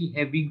patient actually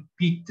having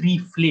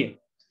P3 flail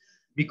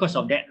because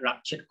of that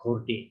ruptured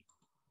chordae.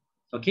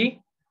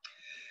 Okay.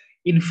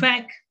 In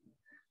fact,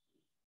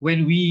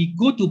 when we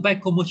go to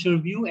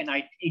bicommissural view and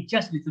I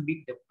adjust a little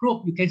bit the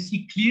probe, you can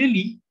see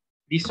clearly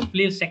this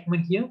flail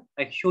segment here.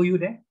 I show you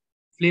that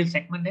flail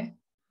segment there.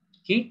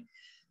 Okay,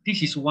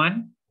 this is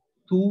 1,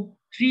 2,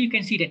 3. You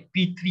can see that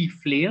P3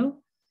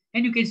 flail,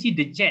 and you can see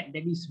the jet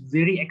that is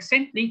very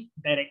eccentric,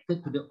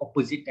 directed to the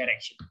opposite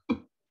direction.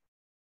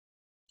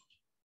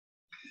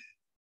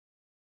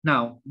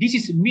 Now, this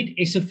is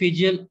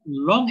mid-esophageal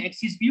long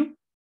axis view.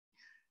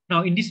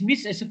 Now, in this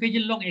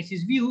mid-esophageal long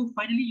axis view,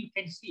 finally you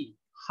can see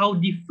how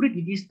different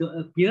it is the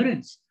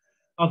appearance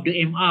of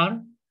the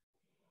MR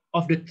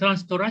of the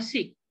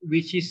transthoracic,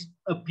 which is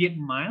appeared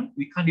mild.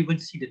 We can't even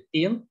see the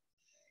tail.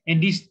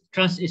 And this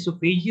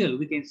transesophageal,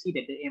 we can see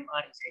that the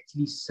MR is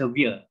actually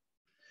severe.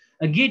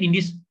 Again, in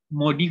this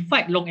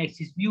modified long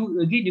axis view,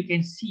 again, you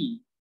can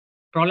see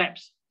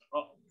prolapse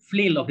or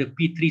flail of the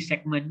P3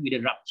 segment with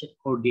a ruptured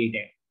chordae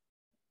there.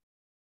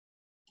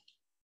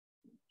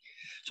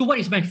 So what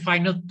is my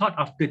final thought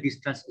after this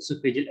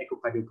transesophageal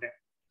echocardiogram?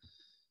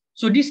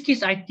 So this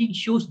case, I think,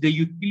 shows the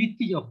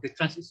utility of the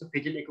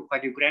transesophageal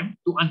echocardiogram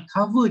to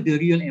uncover the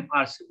real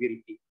MR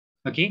severity.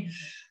 Okay,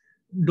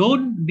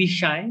 don't be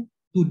shy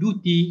to do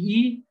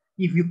TEE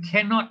if you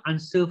cannot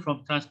answer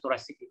from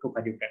transthoracic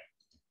echocardiogram.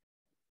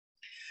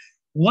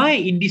 Why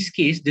in this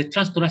case the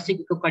transthoracic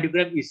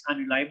echocardiogram is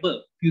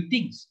unreliable? Few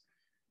things.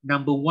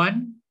 Number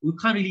one, we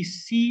can't really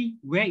see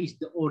where is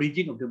the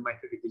origin of the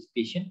mitral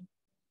regurgitation.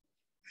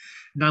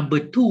 Number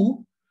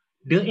two,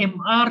 the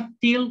MR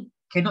tail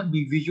cannot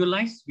be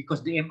visualized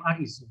because the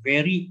MR is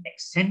very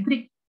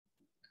eccentric.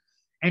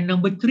 And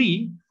number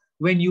three,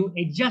 when you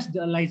adjust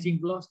the arising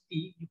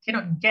velocity, you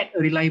cannot get a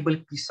reliable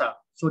PISA,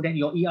 so that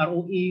your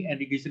EROA and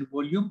regurgitation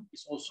volume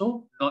is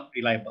also not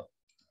reliable.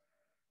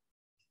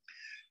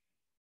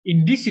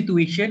 In this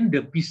situation,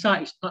 the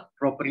PISA is not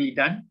properly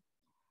done.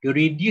 The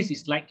radius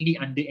is likely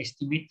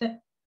underestimated.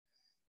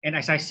 And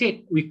as I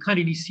said, we can't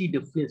really see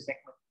the flail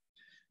segment.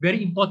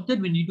 Very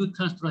important when you do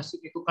transthoracic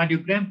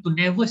echocardiogram to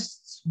never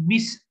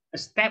miss a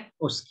step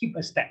or skip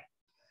a step.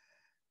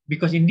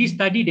 Because in this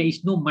study, there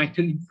is no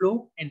mitral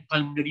inflow and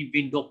pulmonary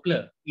vein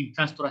Doppler in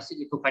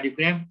transthoracic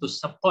echocardiogram to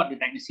support the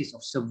diagnosis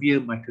of severe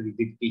mitral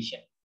regurgitation.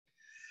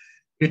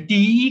 The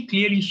TEE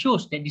clearly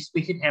shows that this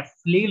patient have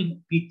flail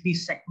P3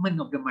 segment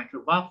of the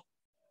mitral valve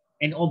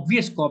and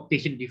obvious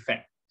cooptation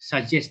defect,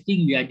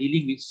 suggesting we are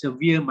dealing with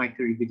severe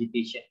mitral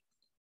regurgitation.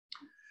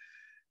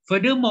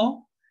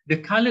 Furthermore, the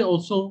color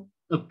also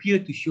appear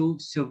to show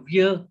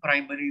severe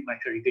primary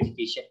mitral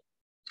regurgitation.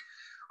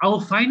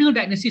 Our final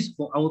diagnosis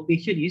for our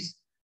patient is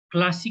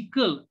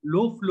classical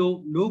low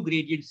flow, low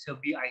gradient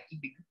severe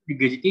aortic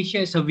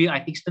regurgitation, severe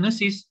aortic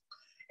stenosis,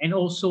 and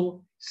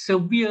also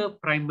severe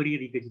primary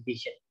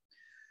regurgitation.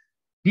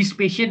 This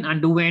patient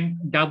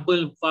underwent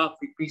double valve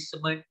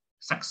replacement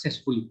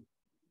successfully.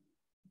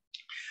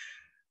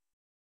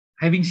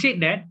 Having said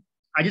that,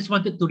 I just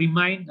wanted to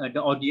remind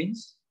the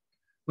audience,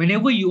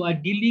 whenever you are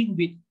dealing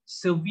with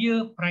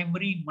severe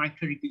primary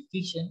mitral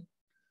regurgitation,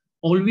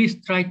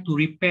 always try to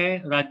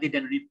repair rather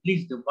than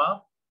replace the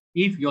valve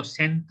if your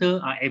center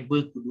are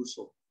able to do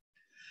so.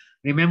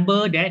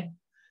 Remember that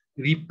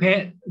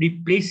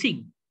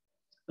replacing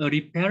a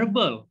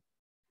repairable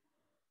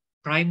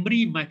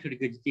primary mitral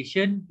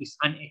regurgitation is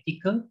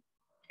unethical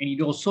and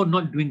it also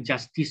not doing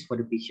justice for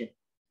the patient.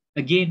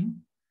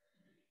 Again,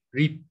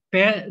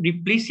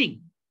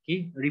 replacing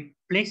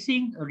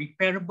a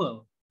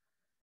repairable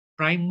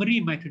primary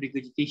mitral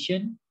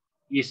regurgitation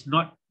is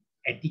not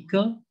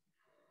ethical.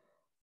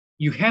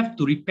 You have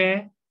to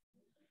repair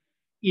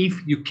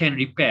if you can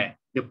repair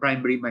the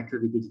primary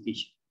mitral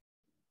regurgitation.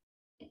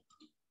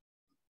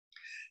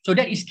 So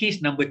that is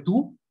case number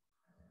 2.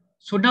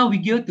 So now we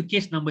go to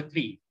case number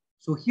 3.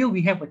 So here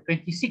we have a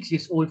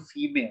 26-year-old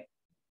female.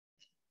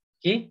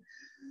 Okay.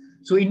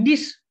 So in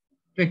this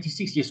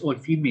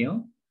 26-year-old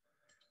female,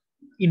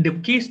 in the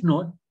case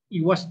note,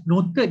 it was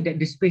noted that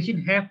this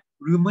patient have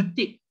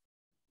rheumatic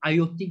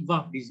aortic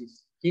valve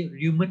disease. Okay,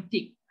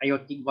 rheumatic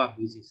aortic valve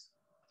disease.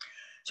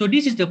 So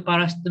this is the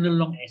parasternal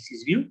long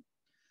axis view.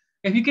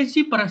 As you can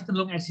see, parasternal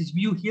long axis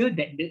view here,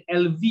 that the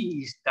LV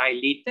is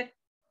dilated.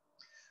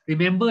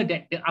 Remember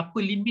that the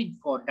upper limit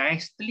for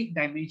diastolic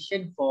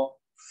dimension for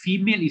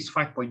female is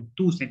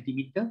 5.2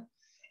 centimeter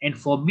and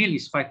for male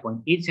is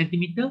 5.8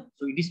 centimeter.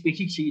 So in this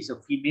patient, she is a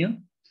female.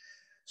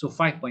 So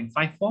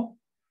 5.54.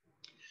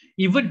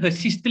 Even her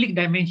systolic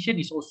dimension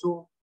is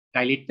also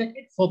dilated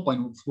at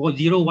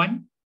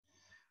 4.401.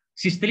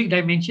 Systolic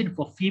dimension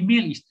for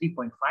female is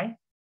 3.5.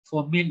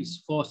 For male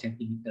is 4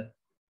 centimeter.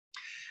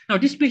 Now,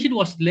 this patient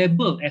was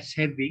labeled as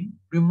having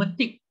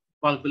rheumatic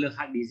valvular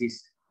heart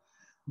disease.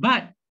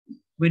 But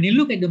when you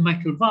look at the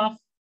mitral valve,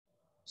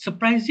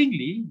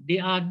 surprisingly,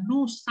 there are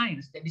no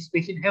signs that this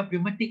patient have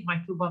rheumatic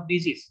mitral valve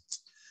disease.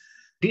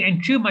 The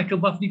anterior mitral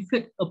valve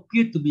leaflet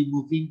appear to be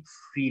moving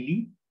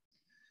freely.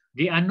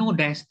 There are no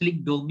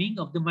diastolic doming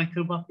of the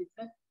mitral valve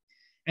leaflet,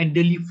 and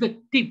the leaflet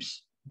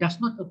tips does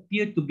not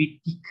appear to be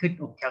thickened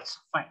or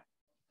calcified.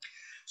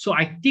 So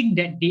I think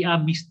that they are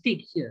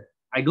mistaken here.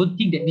 I don't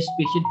think that this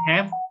patient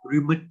have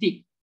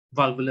rheumatic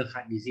valvular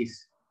heart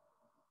disease.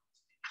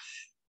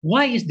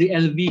 Why is the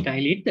LV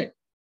dilated?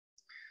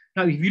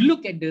 Now, if you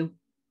look at the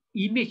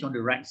image on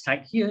the right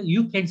side here,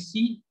 you can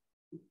see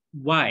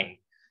why.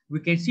 We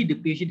can see the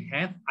patient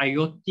have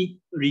aortic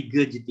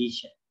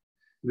regurgitation.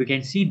 We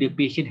can see the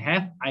patient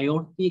have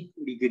aortic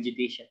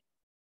regurgitation.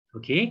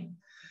 Okay.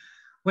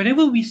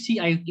 Whenever we see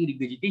aortic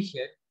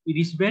regurgitation, it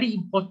is very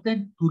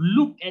important to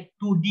look at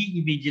 2D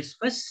images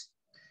first,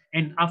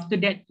 and after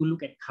that to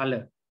look at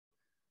color.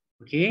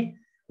 Okay.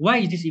 Why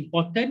is this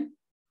important?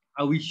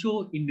 I will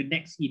show in the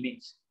next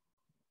image.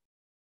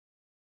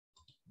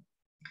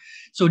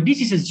 So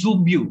this is a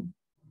zoom view.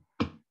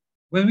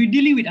 When we're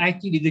dealing with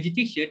IT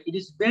regurgitation, it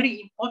is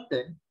very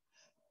important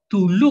to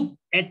look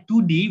at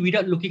 2D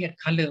without looking at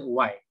color.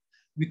 Why?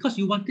 Because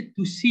you wanted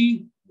to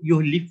see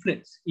your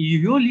leaflets.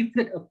 If your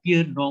leaflet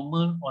appear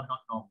normal or not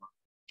normal.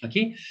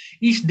 Okay?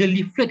 Is the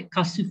leaflet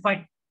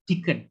calcified,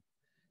 thickened?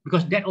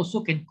 Because that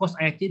also can cause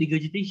aortic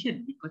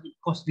regurgitation because it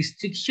causes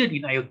restriction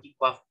in aortic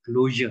valve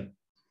closure.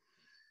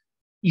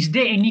 Is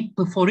there any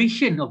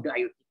perforation of the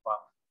aortic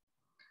valve?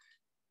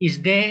 Is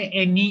there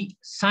any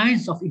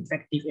signs of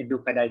infective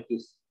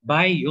endocarditis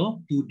by your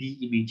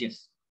 2D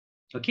images?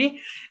 Okay,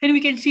 and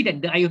we can see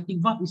that the aortic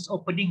valve is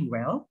opening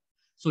well,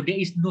 so there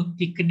is no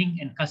thickening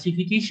and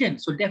calcification.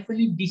 So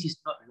definitely this is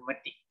not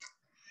rheumatic.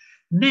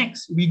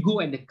 Next, we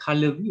go at the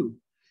color view.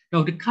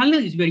 Now the color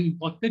is very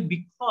important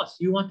because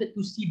you wanted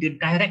to see the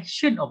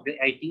direction of the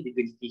aortic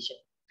regurgitation.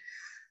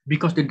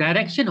 Because the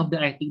direction of the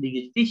aortic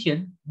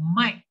regurgitation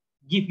might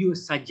give you a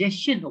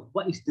suggestion of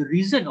what is the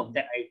reason of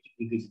that aortic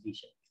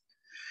regurgitation.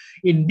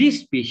 In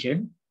this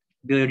patient,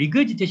 the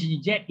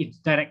regurgitation jet is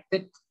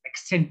directed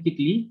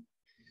eccentrically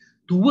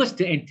towards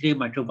the anterior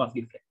mitral valve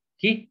leaflet.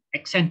 Okay,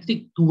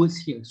 eccentric towards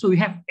here. So we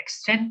have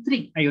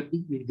eccentric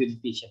aortic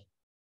regurgitation.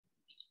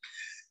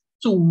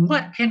 So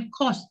what can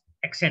cause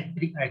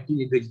eccentric aortic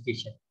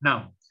regurgitation?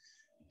 Now,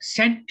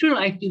 central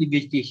aortic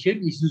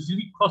regurgitation is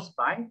usually caused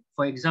by,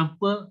 for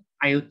example,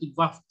 aortic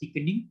valve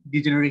thickening,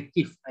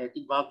 degenerative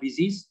aortic valve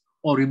disease,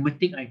 or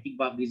rheumatic aortic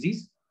valve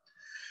disease.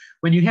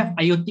 When you have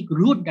aortic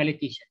root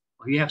dilatation,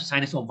 or you have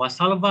sinus of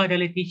Valsalva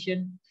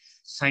dilatation,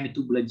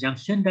 sinotubular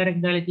junction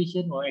direct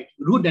dilatation, or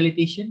root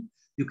dilatation,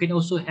 you can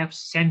also have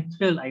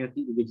central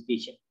aortic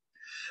regurgitation.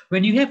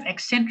 When you have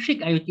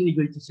eccentric aortic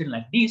regurgitation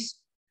like this,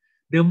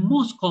 the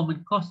most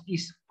common cause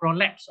is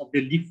prolapse of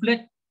the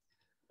leaflet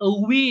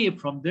away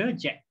from the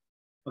jet.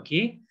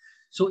 Okay,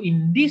 so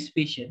in this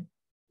patient,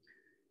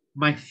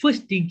 my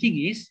first thinking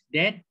is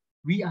that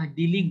we are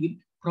dealing with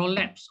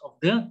prolapse of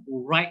the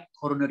right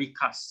coronary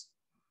cusp.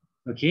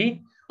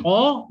 Okay,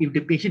 or if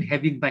the patient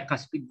having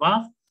bicuspid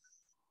valve,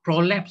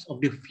 prolapse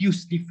of the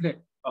fused leaflet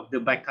of the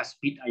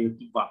bicuspid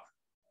aortic valve.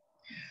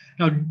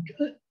 Now,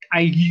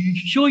 I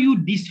show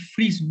you this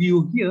freeze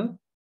view here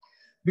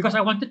because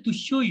I wanted to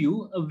show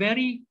you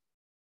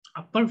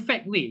a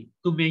perfect way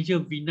to measure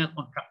vena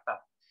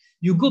contracta.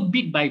 You go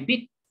bit by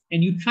bit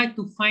and you try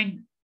to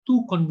find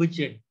two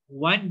convergent,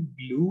 one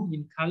blue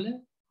in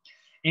color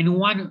and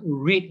one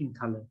red in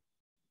color.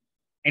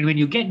 And when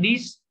you get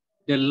this,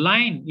 the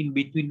line in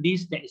between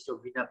this, that is your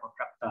vena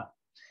contracta.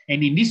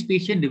 And in this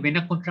patient, the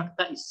vena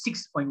contracta is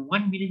 6.1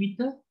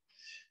 millimeter,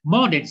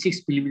 more than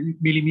 6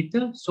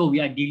 millimeter. So we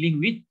are dealing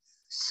with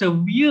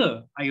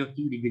severe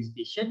aortic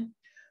regurgitation,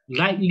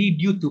 likely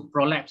due to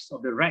prolapse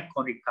of the right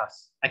coronary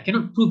cusp. I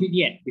cannot prove it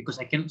yet because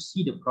I cannot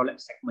see the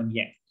prolapse segment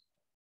yet.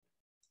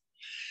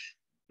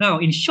 Now,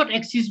 in short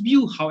axis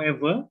view,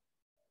 however,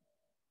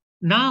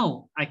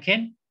 now I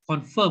can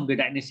confirm the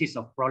diagnosis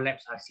of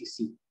prolapse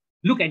RCC.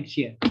 Look at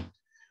here.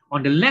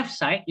 On the left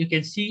side, you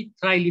can see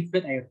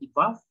trileaflet aortic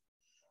valve.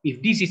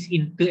 If this is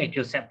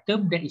interatrial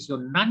septum, that is your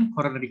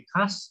non-coronary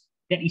cusp,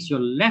 that is your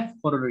left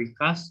coronary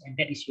cusp, and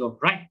that is your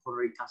right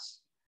coronary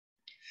cusp.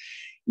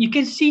 You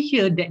can see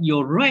here that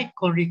your right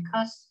coronary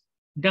cusp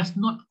does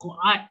not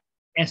coact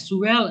as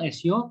well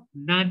as your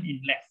non and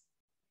left.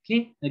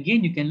 Okay,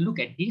 again, you can look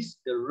at this.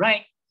 The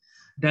right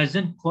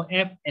doesn't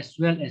coact as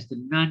well as the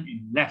non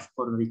and left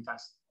coronary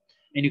cusp.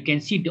 And you can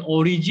see the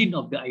origin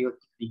of the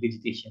aortic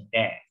regurgitation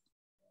there.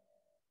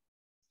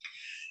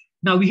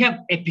 Now we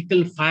have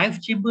apical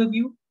 5-chamber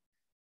view.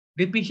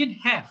 The patient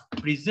have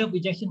preserved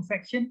ejection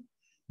fraction.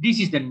 This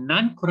is the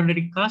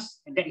non-coronary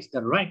cusp, and that is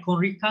the right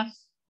coronary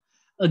cusp.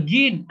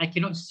 Again, I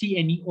cannot see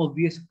any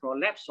obvious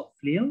prolapse or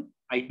flail.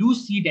 I do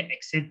see that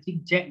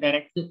eccentric jet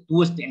directed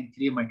towards the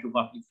anterior mitral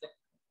valve leaflet.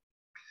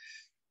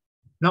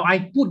 Now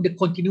I put the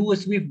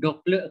continuous wave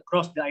Doppler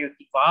across the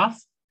aortic valve,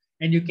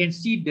 and you can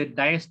see the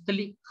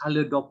diastolic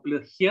color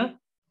Doppler here.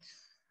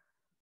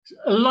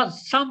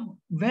 Some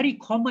very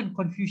common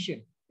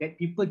confusion that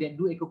people that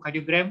do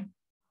echocardiogram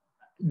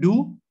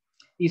do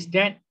is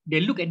that they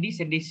look at this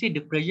and they say the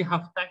pressure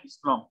half time is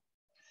wrong.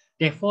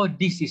 Therefore,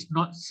 this is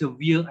not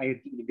severe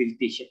aortic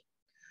regurgitation.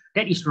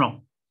 That is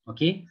wrong.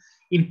 Okay.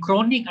 In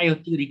chronic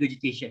aortic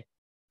regurgitation,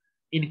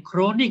 in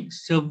chronic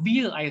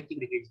severe aortic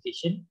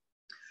regurgitation,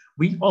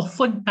 we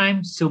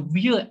oftentimes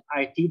severe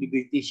aortic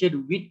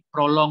regurgitation with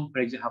prolonged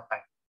pressure half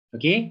time.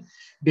 Okay.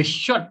 The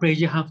short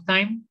pressure half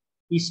time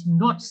is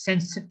not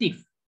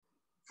sensitive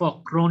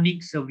for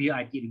chronic severe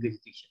aortic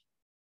regurgitation.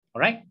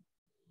 All right.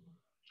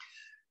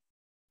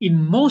 In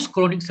most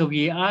chronic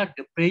severe AR,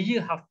 the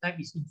pressure half time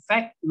is in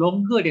fact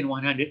longer than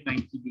 190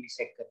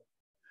 milliseconds.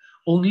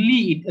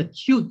 Only in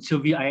acute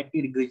severe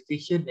aortic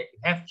regurgitation that you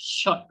have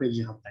short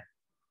pressure half time.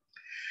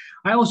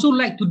 I also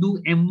like to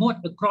do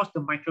M-mode across the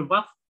mitral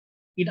valve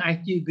in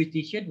aortic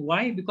regurgitation.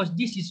 Why? Because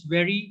this is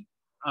very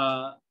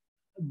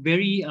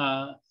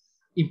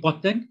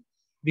important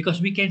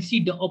because we can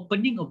see the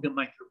opening of the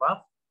mitral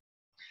valve.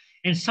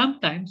 And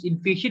sometimes in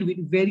patients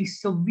with very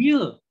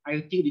severe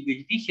aortic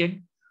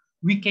regurgitation,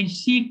 we can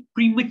see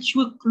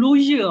premature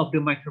closure of the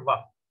mitral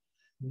valve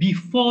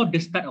before the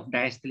start of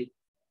diastole,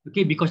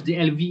 okay, because the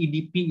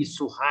LVEDP is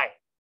so high.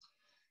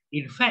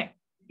 In fact,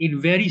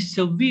 in very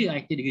severe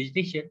aortic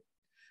regurgitation,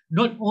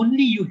 not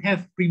only you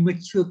have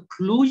premature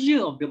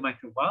closure of the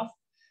mitral valve,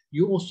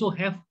 you also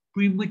have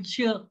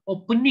premature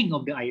opening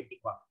of the aortic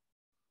valve.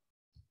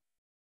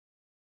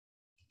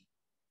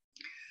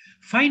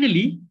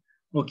 Finally,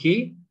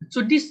 okay,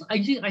 so this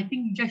I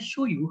think just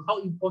show you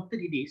how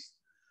important it is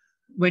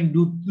when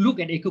you look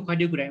at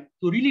echocardiogram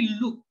to really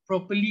look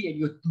properly at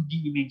your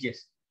 2D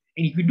images.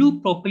 And if you do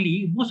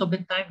properly, most of the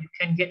time you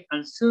can get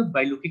answer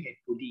by looking at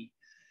 2D.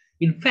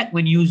 In fact,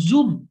 when you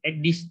zoom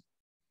at this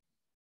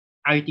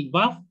aortic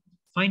valve,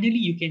 finally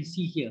you can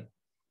see here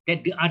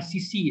that the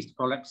RCC is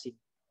prolapsing.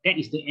 That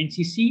is the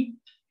NCC,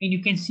 and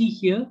you can see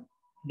here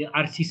the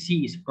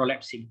RCC is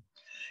prolapsing.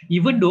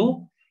 Even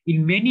though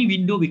in many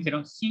windows we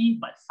cannot see,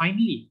 but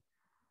finally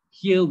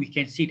here we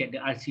can see that the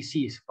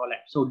RCC is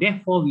prolapsed. So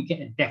therefore we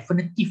get a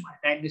definitive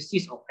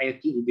diagnosis of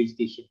aortic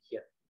regurgitation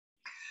here.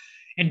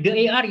 And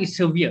the AR is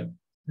severe.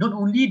 Not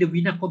only the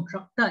vena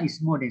contracta is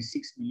more than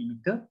 6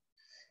 millimeter,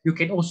 you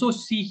can also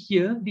see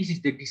here, this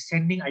is the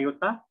descending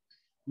aorta,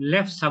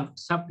 left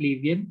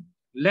subclavian,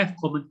 left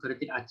common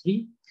carotid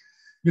artery.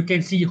 You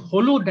can see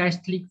hollow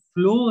diastolic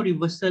flow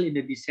reversal in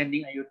the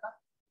descending aorta.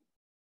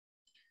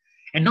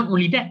 And not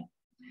only that,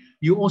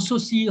 you also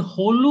see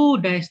hollow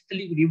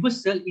diastolic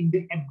reversal in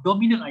the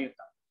abdominal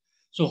aorta.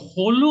 So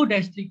hollow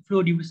diastolic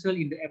flow reversal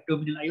in the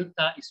abdominal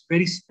aorta is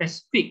very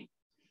specific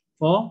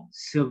for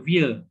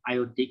severe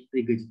aortic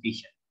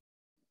regurgitation.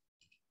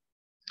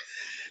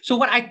 So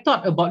what I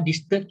thought about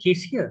this third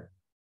case here.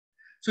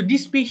 So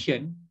this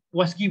patient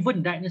was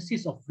given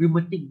diagnosis of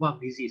rheumatic valve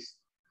disease.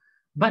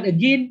 But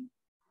again,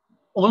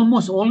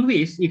 almost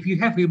always, if you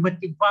have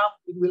rheumatic valve,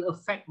 it will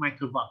affect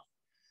mitral valve.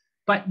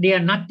 But they are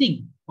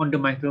nothing on the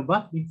mitral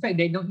valve. In fact,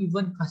 they are not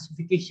even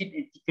classification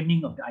and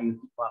thickening of the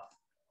aortic valve.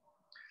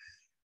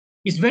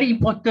 It's very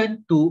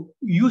important to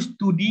use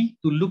 2D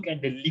to look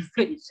at the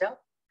leaflet itself.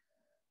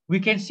 We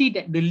can see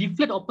that the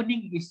leaflet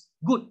opening is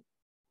good.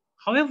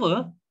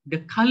 However, the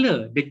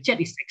color, the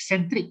jet is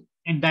eccentric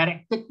and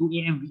directed to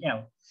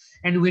AMVL.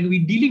 And when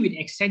we're dealing with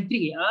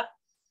eccentric AR,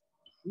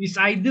 it's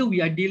either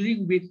we are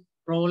dealing with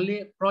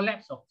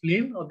prolapse or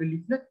flame of the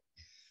leaflet,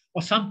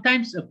 or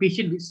sometimes a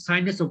patient with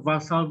sinus of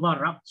valsalva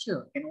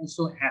rupture can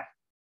also have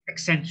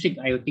eccentric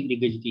aortic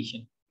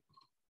regurgitation.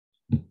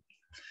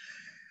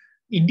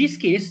 In this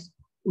case,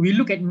 we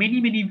look at many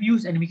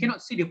views and we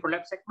cannot see the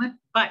prolapse segment,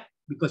 but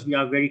because we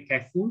are very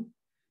careful,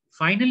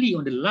 finally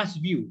on the last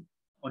view,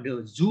 on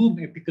the zoom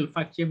apical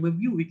 5-chamber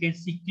view, we can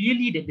see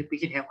clearly that the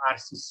patient have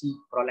RCC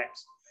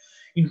prolapse.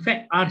 In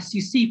fact,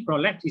 RCC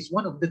prolapse is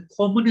one of the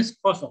commonest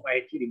cause of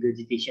aortic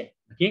regurgitation.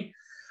 Okay,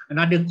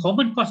 another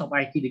common cause of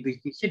aortic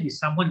regurgitation is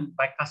someone with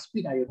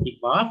bicuspid aortic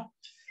valve,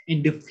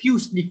 and the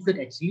fused leaflet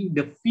actually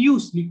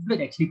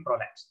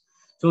prolapse.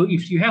 So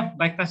if you have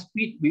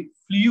bicuspid with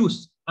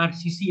fused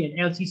RCC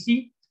and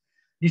LCC,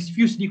 this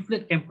fused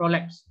leaflet can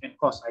prolapse and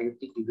cause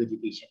aortic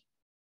regurgitation.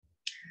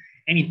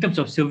 And in terms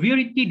of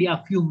severity, there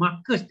are few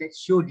markers that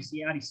show this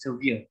AR is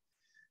severe,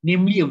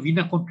 namely a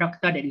vena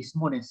contracta that is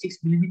more than 6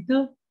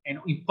 millimeter, and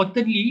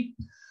importantly,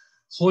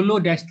 hollow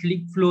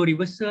diastolic flow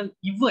reversal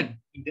even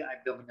in the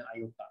abdominal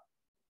aorta.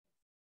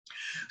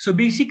 So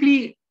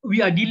basically,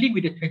 we are dealing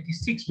with a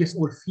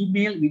 26-year-old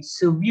female with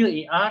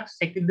severe AR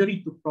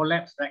secondary to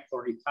prolapse right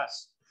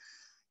coronary-class.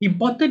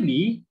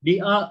 Importantly,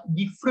 there are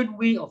different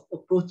ways of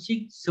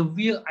approaching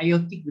severe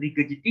aortic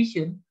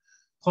regurgitation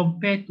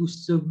compared to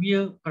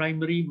severe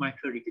primary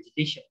mitral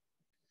regurgitation.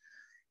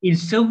 In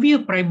severe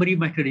primary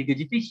mitral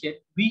regurgitation,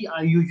 we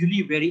are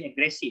usually very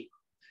aggressive,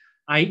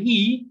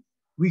 i.e.,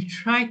 we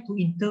try to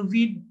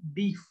intervene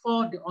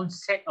before the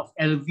onset of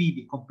LV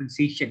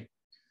decompensation.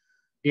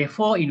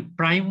 Therefore, in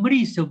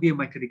primary severe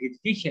mitral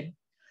regurgitation,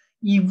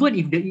 even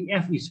if the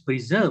EF is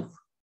preserved,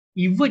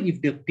 even if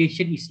the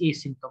patient is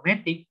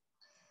asymptomatic,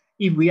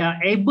 if we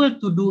are able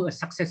to do a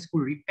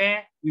successful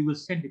repair, we will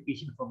send the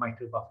patient for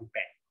mitral valve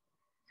repair.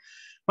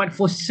 But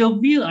for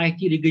severe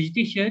aortic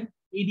regurgitation,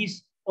 it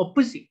is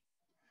opposite.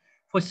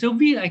 For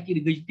severe aortic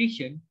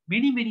regurgitation,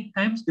 many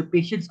times the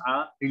patients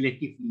are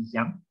relatively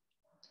young.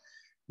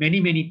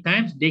 Many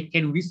times they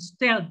can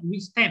withstand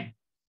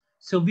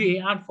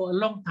severe AR for a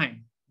long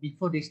time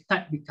before they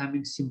start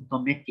becoming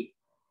symptomatic.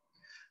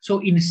 So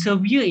in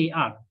severe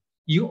AR,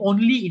 you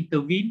only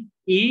intervene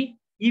A,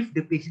 if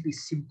the patient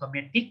is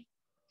symptomatic,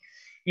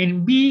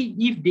 and B,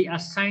 if there are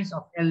signs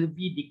of LV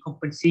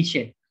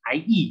decompensation,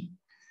 i.e.,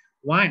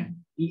 1,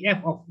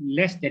 EF of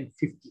less than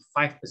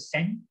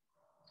 55%,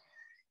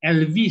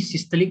 LV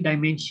systolic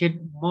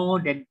dimension more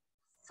than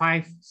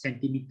 5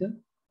 centimeter,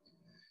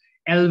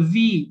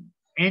 LV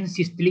and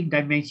systolic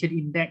dimension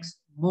index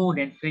more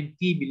than 20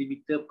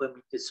 millimeter per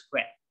meter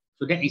squared.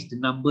 So that is the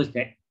numbers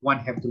that one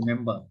have to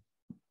remember.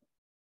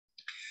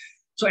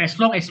 So as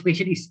long as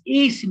patient is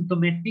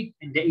asymptomatic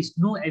and there is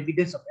no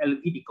evidence of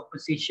LV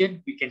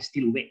decompensation, we can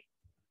still wait.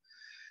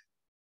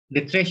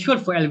 The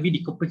threshold for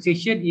LV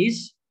decompensation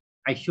is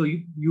I show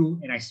you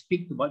and I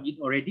speak about it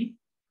already.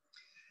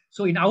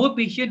 So in our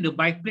patient, the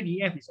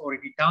biplane EF is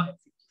already down at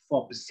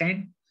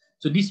 54%.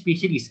 So this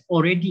patient is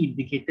already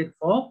indicated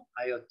for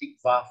aortic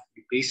valve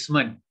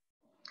replacement.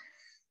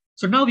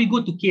 So now we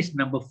go to case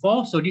number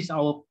 4. So this is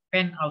our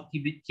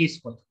penultimate case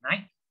for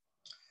tonight.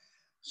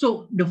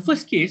 So the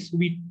first case,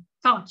 we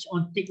touch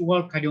on thick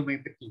wall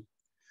cardiomyopathy.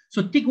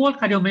 So thick wall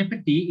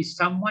cardiomyopathy is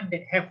someone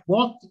that have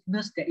wall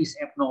thickness that is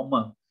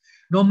abnormal.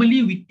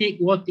 Normally, we take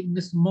wall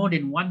thickness more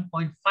than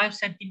 1.5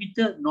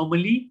 centimeter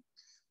normally,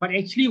 but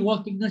actually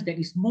wall thickness that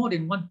is more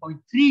than 1.3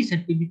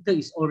 centimeter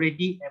is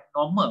already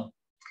abnormal.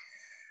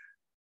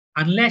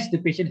 Unless the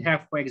patient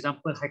have, for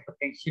example,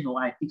 hypertension or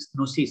aortic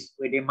stenosis,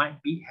 where they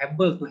might be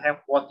able to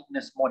have wall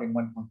thickness more than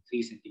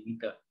 1.3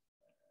 centimeter.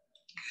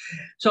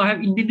 So I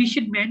have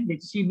Indonesian man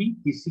that see me,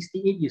 he's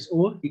 68 years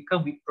old, he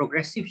comes with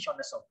progressive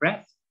shortness of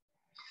breath.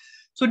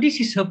 So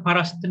this is a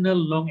parasternal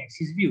long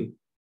axis view.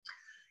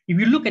 If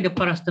you look at the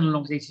parasternal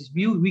long axis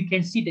view, we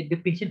can see that the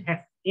patient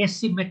have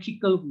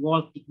asymmetrical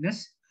wall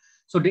thickness.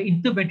 So the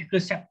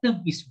interventricular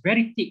septum is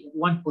very thick at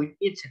 1.8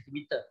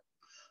 centimeter.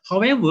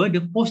 However,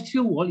 the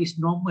posterior wall is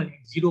normal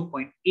at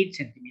 0.8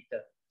 centimeter.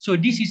 So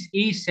this is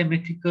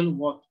asymmetrical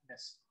wall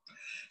thickness.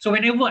 So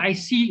whenever I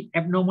see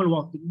abnormal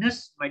wall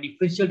thickness, my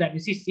differential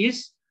diagnosis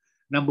is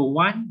number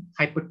 1,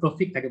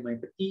 hypertrophic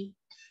cardiomyopathy,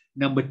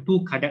 number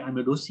 2, cardiac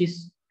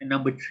amyloidosis, and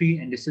number 3,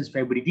 Anderson's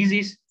Fabry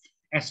disease,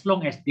 as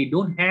long as they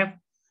don't have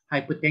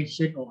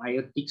hypertension or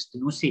aortic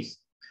stenosis.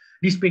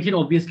 This patient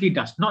obviously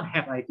does not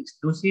have aortic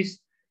stenosis,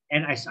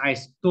 and as I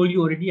told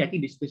you already, I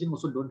think this patient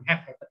also don't have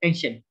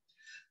hypertension.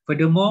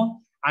 Furthermore,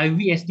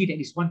 IVSD that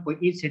is 1.8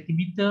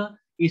 centimeter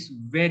is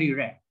very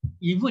rare,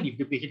 even if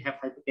the patient have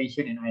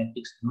hypertension and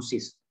aortic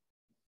stenosis.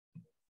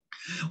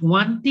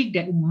 One thing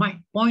that might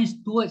point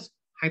towards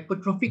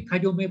hypertrophic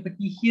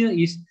cardiomyopathy here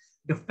is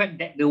the fact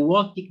that the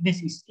wall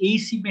thickness is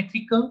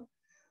asymmetrical.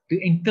 The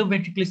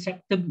interventricular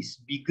septum is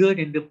bigger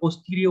than the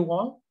posterior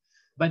wall,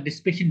 but this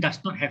patient does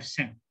not have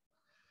SAM.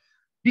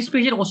 This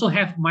patient also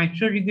have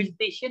mitral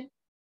regurgitation,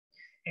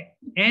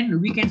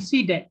 and we can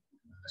see that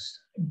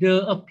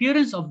the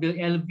appearance of the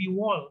LV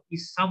wall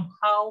is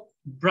somehow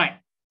bright.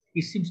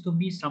 It seems to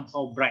me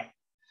somehow bright.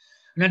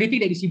 Another thing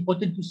that is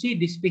important to say,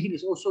 this patient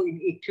is also in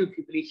atrial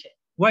fibrillation.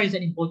 Why is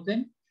that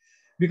important?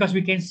 Because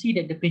we can see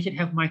that the patient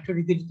have mitral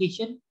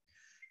regurgitation,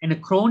 and a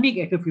chronic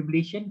atrial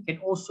fibrillation can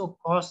also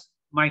cause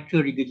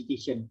mitral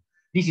regurgitation.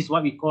 This is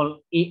what we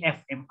call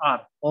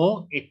AFMR,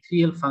 or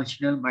atrial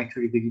functional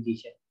mitral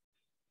regurgitation.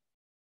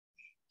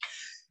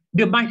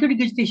 The mitral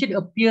regurgitation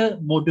appear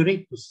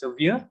moderate to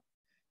severe.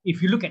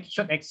 If you look at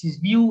short axis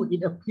view,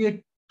 it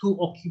appeared to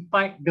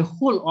occupy the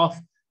whole of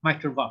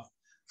mitral valve,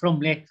 from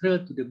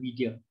lateral to the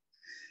medial.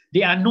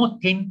 There are no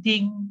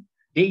tenting,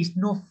 there is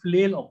no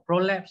flail or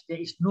prolapse, there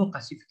is no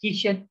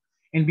calcification,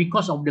 and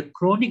because of the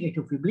chronic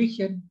atrial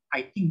fibrillation,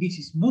 I think this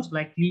is most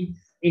likely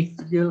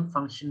atrial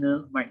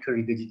functional mitral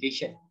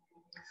regurgitation.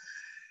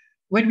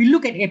 When we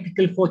look at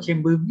apical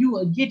four-chamber view,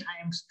 again,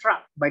 I am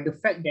struck by the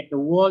fact that the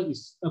wall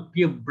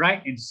appear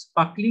bright and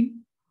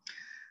sparkling.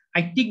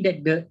 I think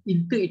that the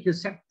interatrial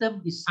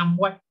septum is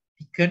somewhat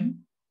thickened.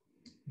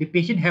 The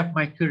patient have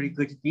mitral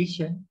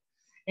regurgitation,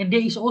 and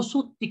there is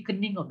also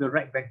thickening of the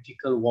right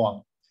ventricle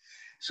wall.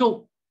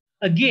 So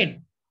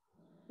again,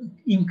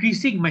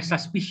 increasing my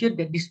suspicion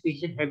that this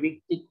patient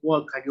having thick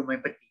wall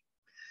cardiomyopathy.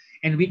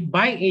 And with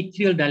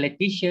biatrial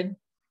dilatation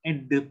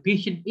and the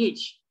patient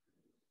age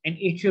and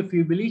atrial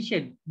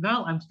fibrillation,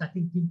 now I'm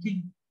starting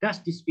thinking, does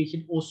this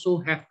patient also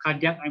have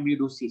cardiac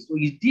amyloidosis? So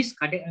is this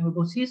cardiac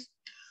amyloidosis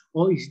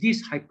or is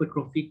this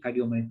hypertrophic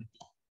cardiomyopathy?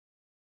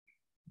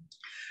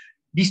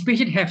 This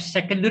patient have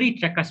secondary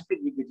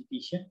tricuspid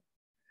regurgitation.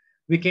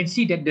 We can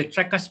see that the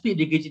tricuspid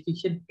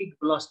regurgitation peak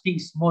velocity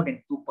is more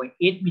than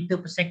 2.8 meters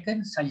per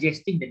second,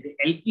 suggesting that the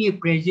LA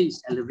pressure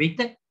is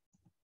elevated.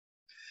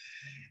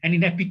 And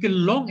in apical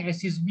long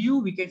axis view,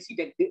 we can see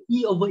that the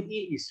E over A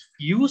is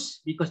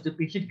fused because the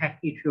patient have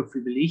atrial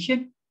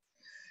fibrillation.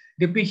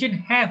 The patient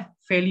have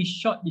fairly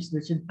short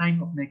deceleration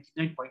time of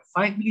 99.5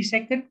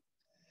 milliseconds.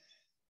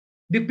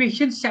 The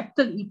patient's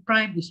septal E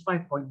prime is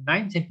 5.9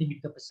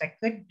 centimeter per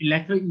second. The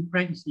lateral E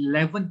prime is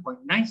 11.9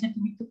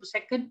 centimeter per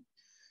second.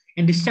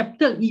 And the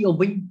septal E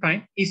over E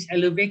prime is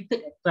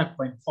elevated at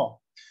 12.4.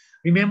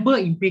 Remember,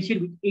 in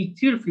patient with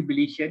atrial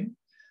fibrillation,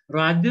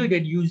 rather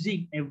than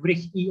using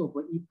average E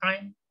over E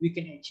prime, we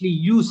can actually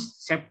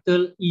use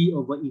septal E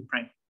over E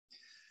prime.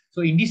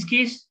 So in this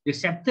case, the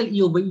septal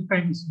E over E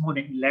prime is more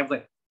than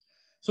 11.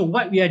 So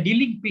what we are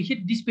dealing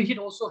patient, this patient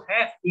also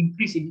have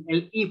increase in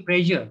LA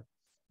pressure,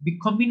 the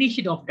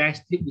combination of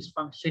diastolic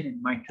dysfunction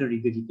and mitral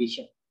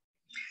regurgitation.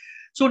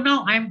 So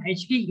now I'm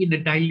actually in a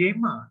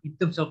dilemma in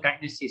terms of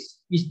diagnosis.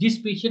 Is this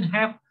patient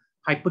have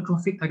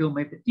hypertrophic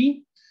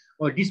cardiomyopathy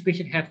or this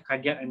patient have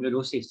cardiac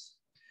amyloidosis?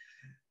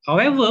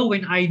 However,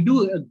 when I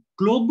do a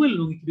global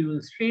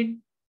longitudinal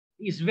strain,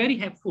 it's very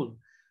helpful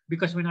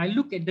because when I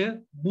look at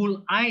the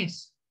bull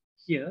eyes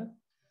here,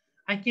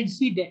 I can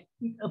see that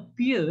it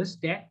appears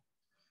that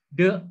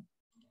the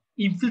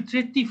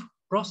infiltrative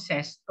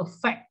process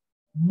affect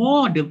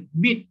more the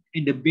mid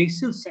and the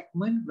basal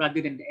segment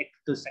rather than the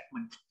apical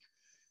segment.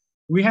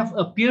 We have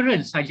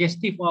appearance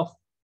suggestive of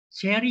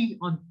cherry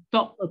on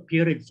top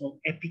appearance of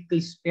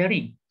apical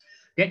sparing.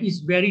 That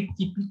is very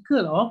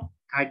typical of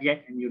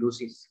cardiac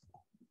amyloidosis.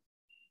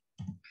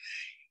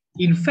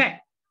 In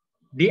fact,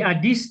 there are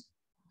this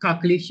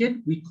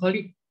calculation, we call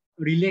it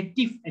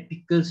relative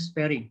apical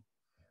sparing.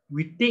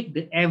 We take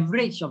the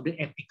average of the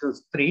apical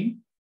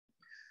strain,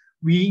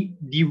 we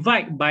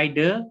divide by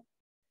the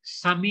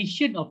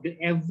summation of the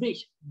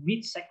average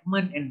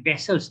mid-segment and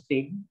basal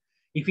strain.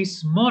 If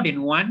it's more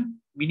than 1,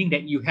 meaning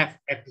that you have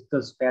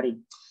apical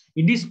sparing.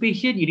 In this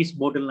patient, it is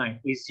borderline,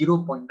 it's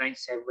 0.97,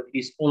 it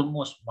is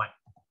almost 1.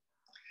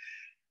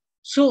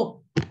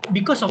 So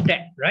because of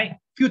that, right,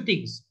 few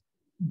things,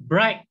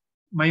 bright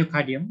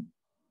myocardium,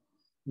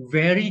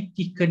 very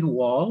thickened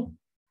wall,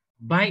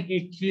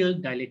 biatrial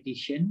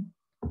dilatation,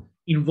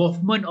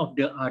 involvement of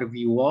the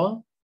RV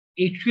wall,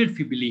 atrial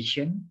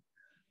fibrillation,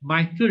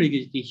 mitral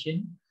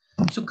regurgitation.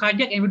 So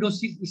cardiac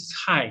amyloidosis is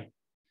high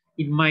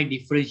in my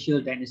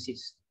differential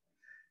diagnosis.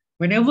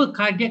 Whenever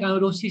cardiac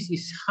amyloidosis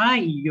is high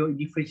in your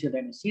differential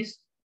diagnosis,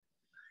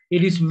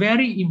 it is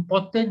very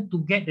important to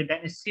get the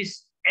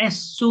diagnosis as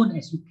soon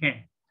as you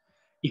can.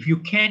 If you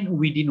can,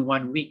 within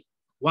 1 week.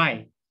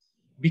 Why?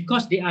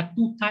 Because there are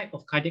 2 types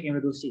of cardiac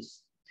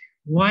amyloidosis.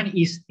 One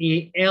is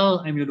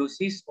AL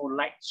amyloidosis or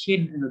light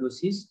chain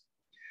amyloidosis.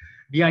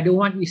 The other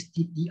one is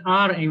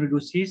TTR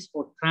amyloidosis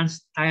or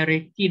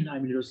transthyretin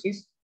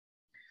amyloidosis.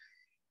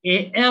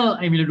 AL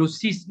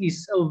amyloidosis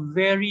is a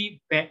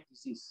very bad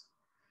disease.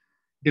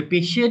 The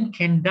patient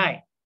can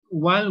die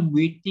while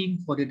waiting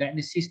for the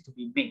diagnosis to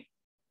be made.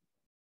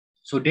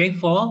 So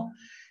therefore,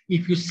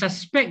 if you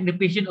suspect the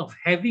patient of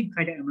having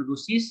cardiac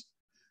amyloidosis,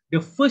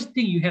 the first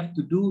thing you have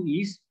to do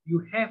is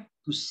you have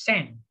to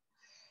send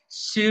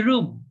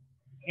serum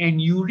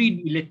and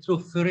urine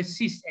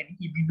electrophoresis and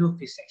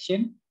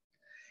immunofixation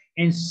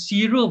and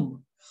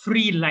serum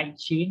free light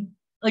chain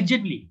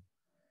urgently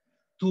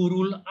to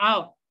rule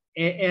out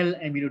AL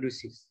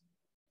amyloidosis.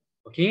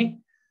 Okay,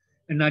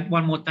 and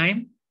one more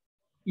time,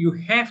 you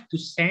have to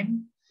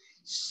send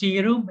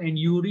serum and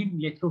urine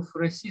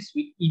electrophoresis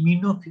with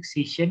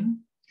immunofixation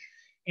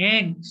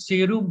and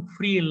serum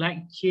free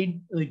light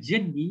chain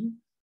urgently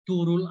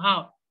to rule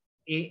out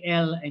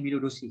AL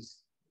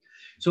amyloidosis.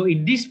 So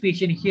in this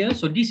patient here,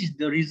 so this is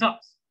the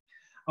results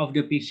of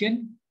the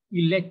patient,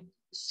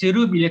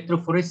 serum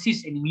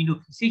electrophoresis and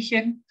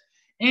immunofixation,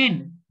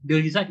 and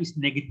the result is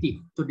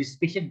negative. So this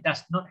patient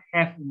does not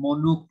have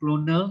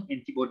monoclonal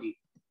antibody.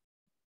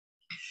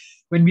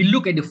 When we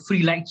look at the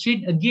free light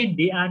chain, again,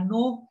 there are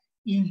no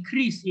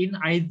increase in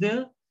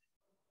either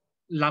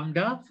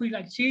lambda free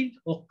light chain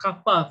or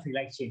kappa free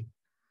light chain.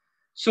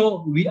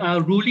 So we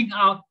are ruling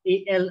out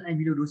AL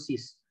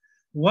amyloidosis.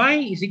 Why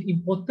is it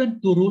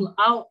important to rule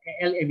out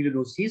AL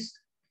amyloidosis?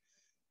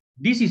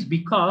 This is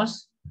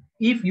because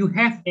if you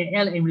have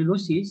AL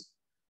amyloidosis,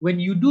 when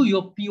you do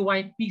your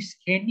PYP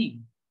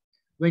scanning,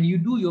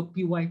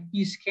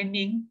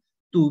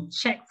 to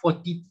check for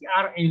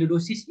TTR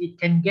amyloidosis, it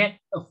can get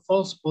a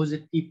false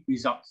positive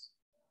result.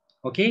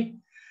 Okay,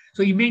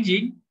 so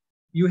imagine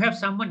you have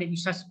someone that you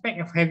suspect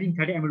of having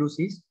cardiac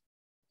amyloidosis.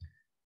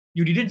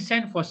 You didn't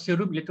send for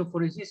serum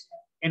electrophoresis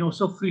and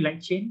also free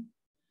light chain.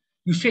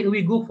 You straight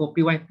away go for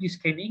PYP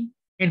scanning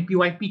and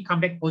PYP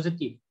come back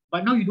positive.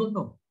 But now you don't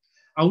know.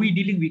 Are we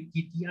dealing with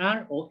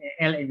TTR or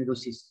AL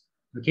amyloidosis?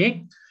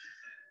 Okay.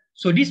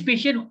 So this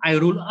patient, I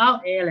rule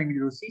out AL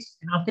amyloidosis,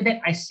 and after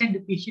that, I send the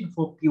patient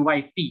for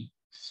PYP.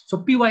 So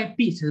PYP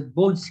is a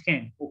bone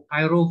scan or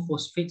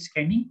pyrophosphate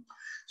scanning.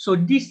 So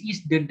this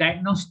is the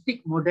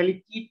diagnostic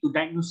modality to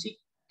diagnose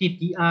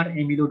TTR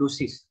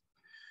amyloidosis.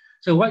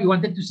 So what we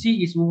wanted to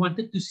see is we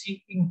wanted to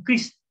see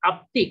increased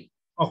uptake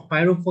of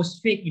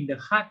pyrophosphate in the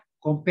heart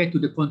compared to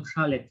the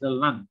contralateral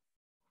lung.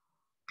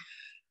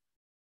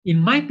 In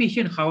my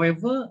patient,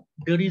 however,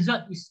 the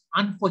result is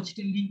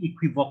unfortunately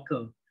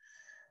equivocal.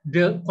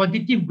 The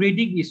quantitative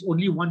grading is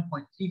only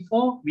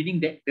 1.34, meaning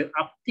that the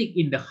uptake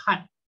in the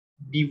heart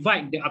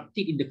divide the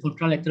uptake in the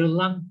contralateral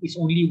lung is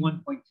only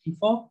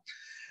 1.34.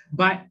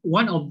 But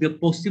one of the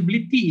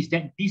possibilities is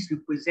that this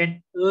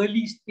represents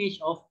early stage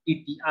of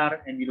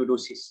TTR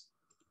amyloidosis.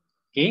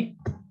 Okay.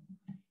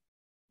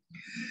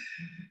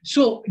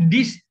 So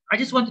this, I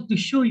just wanted to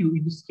show you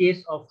in this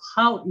case of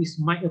how is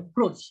my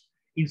approach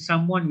in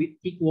someone with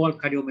thick wall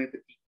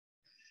cardiomyopathy.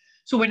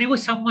 So whenever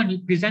someone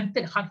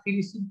presented heart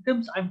failure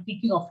symptoms, I'm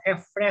thinking of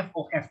HFrEF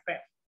or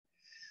HFpEF.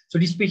 So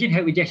this patient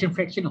have ejection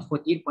fraction of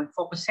 48.4%.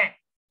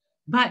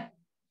 But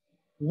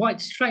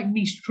what strikes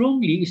me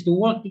strongly is the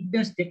wall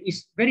thickness that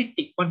is very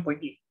thick,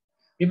 1.8.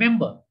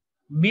 Remember,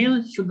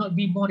 male should not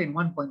be more than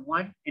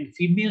 1.1 and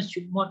female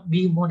should not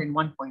be more than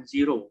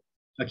 1.0.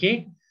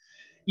 Okay?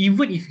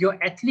 Even if you're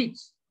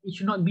athletes, it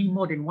should not be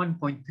more than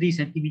 1.3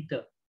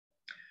 centimeter.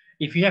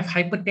 If you have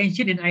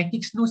hypertension and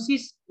aortic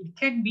stenosis, it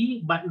can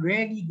be, but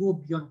rarely go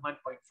beyond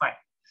 1.5.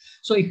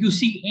 So if you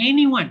see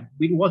anyone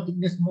with wall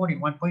thickness more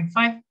than 1.5,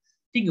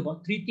 think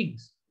about 3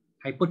 things: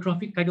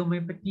 hypertrophic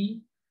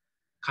cardiomyopathy,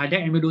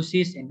 cardiac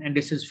amyloidosis, and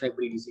Anderson's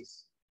Fabry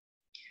disease.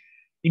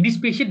 In this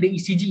patient, the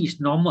ECG is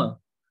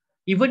normal.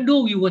 Even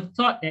though we were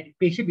thought that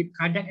patient with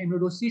cardiac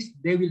amyloidosis,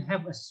 they will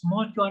have a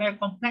small QRS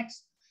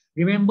complex,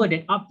 remember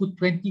that up to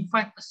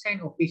 25%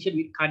 of patients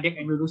with cardiac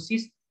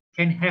amyloidosis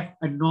can have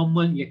a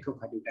normal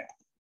electrocardiogram.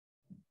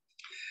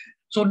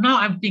 So now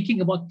I'm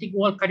thinking about thick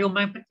wall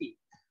cardiomyopathy.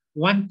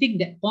 One thing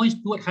that points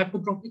toward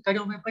hypertrophic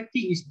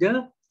cardiomyopathy is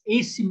the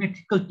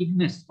asymmetrical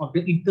thickness of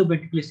the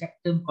interventricular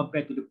septum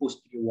compared to the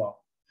posterior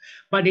wall.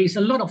 But there is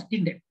a lot of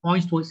things that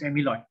points towards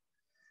amyloid.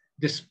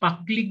 The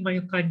sparkling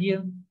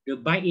myocardium, the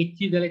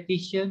biatrial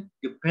dilatation,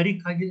 the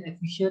pericardial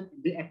effusion,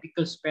 the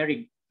apical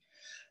sparing.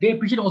 The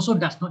patient also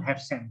does not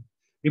have SAM.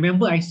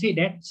 Remember, I said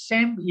that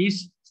SAM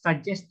is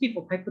suggestive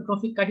of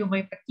hypertrophic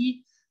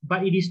cardiomyopathy,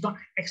 but it is not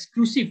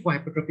exclusive for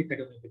hypertrophic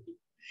cardiomyopathy.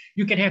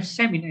 You can have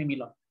SAM in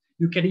amyloid.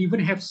 You can even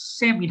have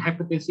SAM in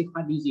hypertensive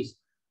heart disease,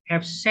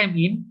 have SAM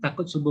in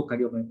Takotsubo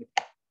cardiomyopathy.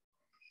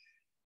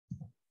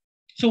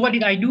 So what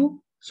did I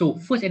do? So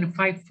first and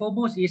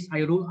foremost is I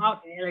rule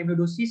out AL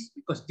amyloidosis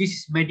because this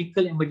is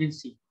medical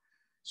emergency.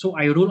 So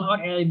I rule out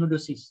AL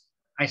amyloidosis.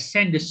 I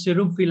send the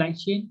serum free light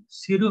chain,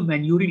 serum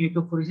and urine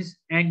electrophoresis,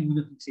 and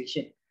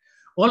immunofixation,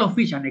 all of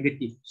which are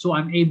negative. So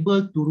I'm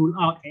able to rule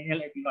out AL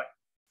amyloid.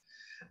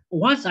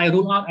 Once I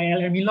rule out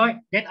AL amyloid,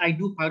 then I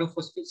do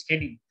pyrophosphate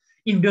scanning.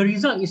 If the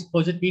result is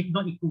positive,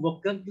 not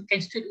equivocal, you can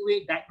straight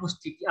away diagnose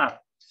TTR.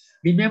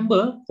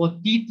 Remember, for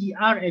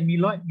TTR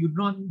amyloid, you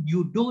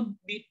don't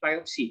need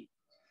biopsy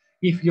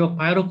if your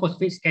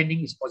pyrophosphate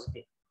scanning is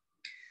positive.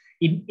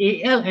 In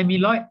AL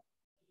amyloid,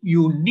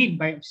 you need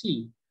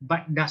biopsy,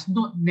 but does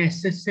not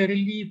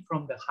necessarily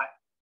from the heart.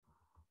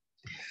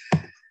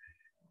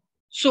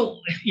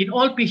 So in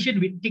all patients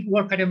with thick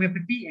wall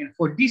cardiomyopathy, and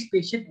for this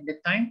patient at the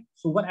time,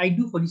 so what I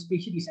do for this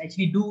patient is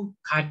actually do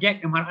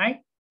cardiac MRI.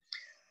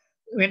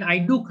 When I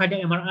do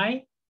cardiac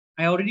MRI,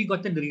 I already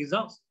gotten the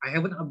results. I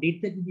haven't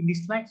updated in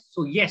this slide.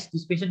 So yes,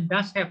 this patient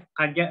does have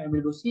cardiac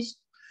amyloidosis.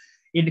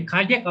 In the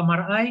cardiac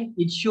MRI,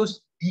 it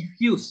shows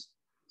diffuse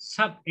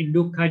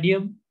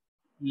subendocardium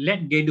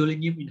led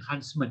gadolinium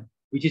enhancement,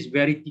 which is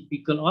very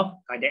typical of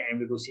cardiac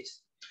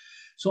amyloidosis.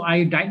 So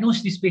I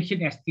diagnosed this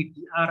patient as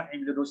TTR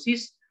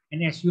amyloidosis.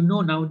 And as you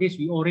know, nowadays,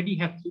 we already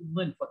have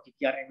treatment for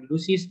TTR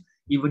amyloidosis,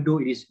 even though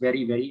it is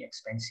very, very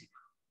expensive.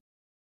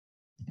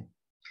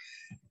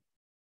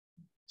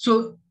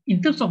 So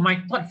in terms of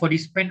my thought for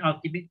this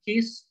penultimate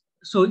case,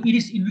 so it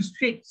is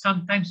illustrate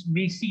sometimes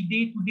messy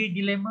day-to-day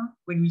dilemma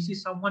when we see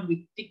someone with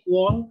thick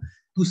wall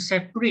to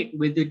separate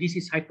whether this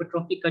is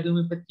hypertrophic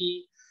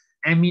cardiomyopathy,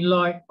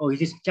 amyloid, or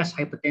is it just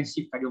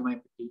hypertensive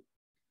cardiomyopathy.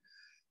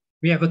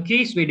 We have a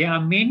case where there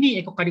are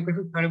many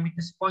echocardiographic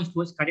parameters points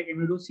towards cardiac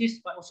amyloidosis,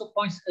 but also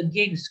points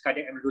against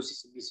cardiac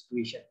amyloidosis in this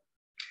situation.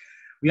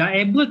 We are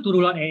able to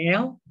rule out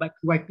AL, but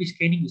QIP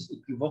scanning is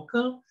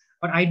equivocal,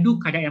 but I do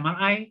cardiac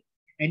MRI,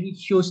 and it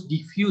shows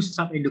diffuse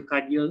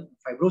subendocardial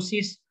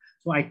fibrosis.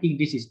 So I think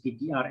this is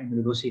TTR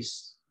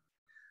amyloidosis.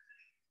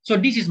 So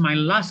this is my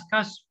last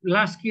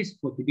case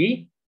for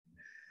today.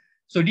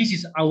 So this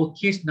is our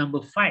case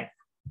number 5.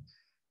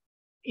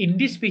 In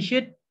this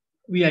patient,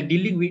 we are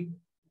dealing with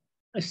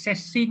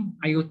assessing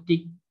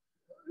aortic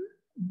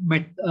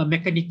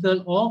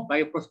mechanical or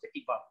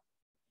bioprosthetic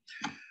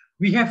valve.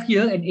 We have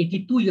here an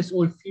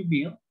 82-year-old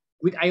female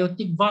with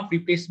aortic valve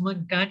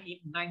replacement done in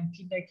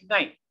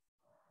 1999.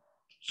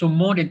 So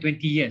more than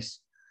 20 years.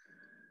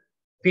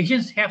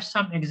 Patients have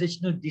some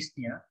exertional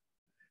dyspnea,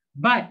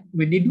 but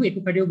when they do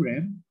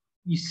echocardiogram,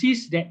 you see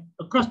that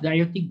across the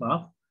aortic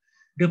valve,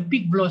 the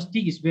peak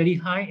velocity is very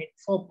high at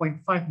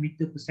 4.5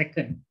 meters per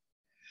second.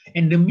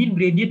 And the mean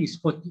gradient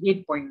is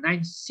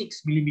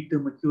 48.96 millimeter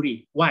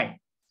mercury. Why?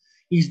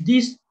 Is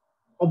this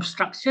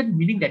obstruction,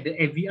 meaning that the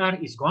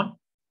AVR is gone?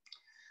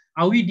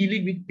 Are we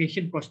dealing with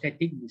patient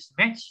prosthetic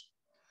mismatch?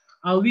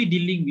 Are we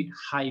dealing with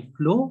high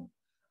flow?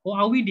 Or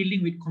are we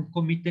dealing with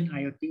concomitant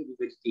aortic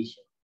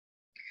regurgitation?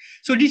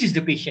 So this is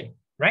the patient,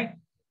 right?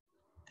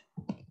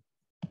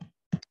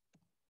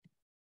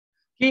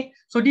 Okay,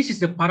 so this is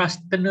the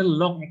parasternal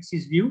long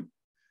axis view.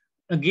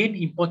 Again,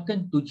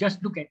 important to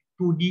just look at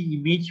 2D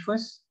image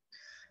first.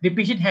 The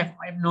patient have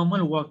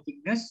abnormal wall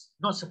thickness,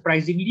 not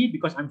surprisingly,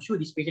 because I'm sure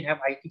this patient have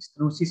aortic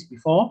stenosis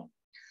before.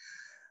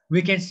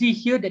 We can see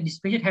here that this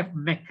patient have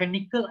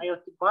mechanical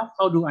aortic valve.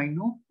 How do I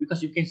know?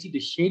 Because you can see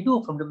the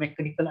shadow from the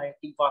mechanical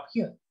aortic valve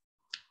here,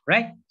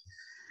 right?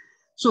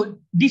 So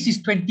this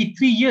is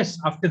 23 years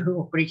after her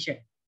operation.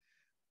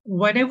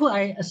 Whenever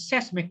I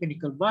assess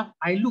mechanical valve,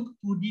 I look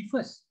 2D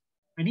first.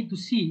 I need to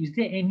see, is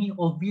there any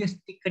obvious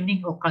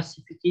thickening or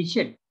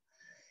calcification?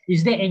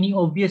 Is there any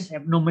obvious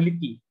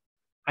abnormality?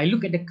 I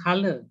look at the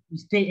color.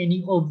 Is there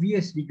any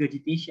obvious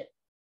regurgitation?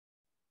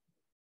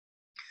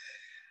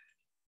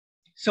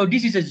 So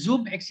this is a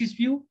zoom axis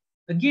view.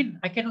 Again,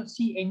 I cannot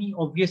see any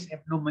obvious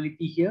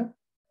abnormality here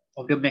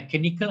of the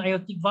mechanical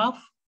aortic valve.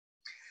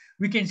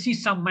 We can see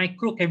some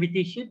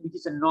microcavitation, which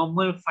is a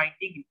normal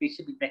finding in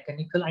patients with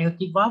mechanical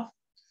aortic valve.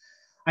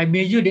 I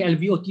measure the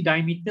LVOT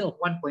diameter of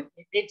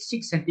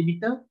 1.86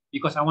 centimeter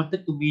because I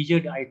wanted to measure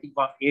the aortic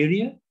valve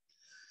area.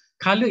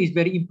 Color is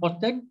very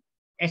important,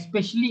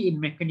 especially in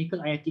mechanical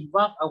aortic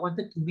valve. I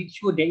wanted to make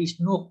sure there is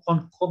no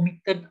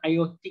concomitant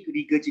aortic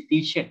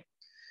regurgitation,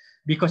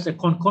 because a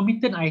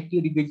concomitant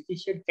aortic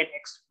regurgitation can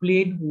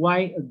explain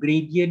why a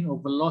gradient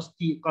of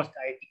velocity across the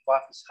aortic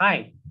valve is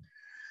high.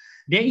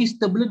 There is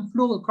turbulent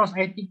flow across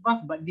aortic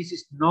valve, but this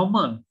is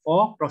normal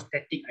for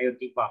prosthetic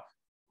aortic valve.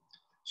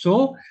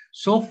 So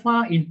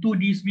far into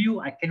this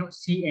view, I cannot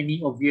see any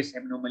obvious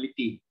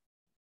abnormality.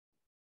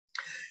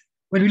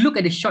 When we look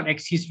at the short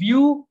axis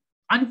view,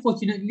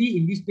 unfortunately,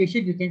 in this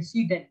patient, you can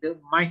see that the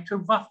mitral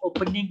valve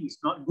opening is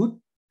not good.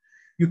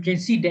 You can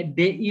see that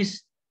there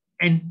is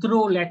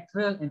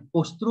anterolateral and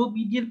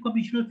posteromedial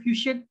commissural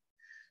fusion.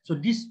 So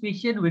this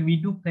patient, when we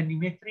do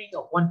planimetry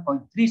of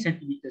 1.3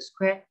 centimeters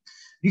square,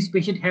 this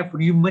patient have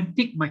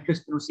rheumatic mitral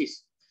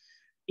stenosis.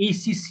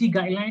 ACC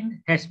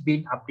guideline has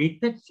been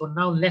updated. So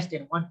now less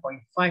than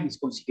 1.5 is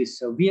considered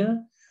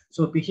severe.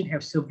 So patient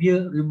have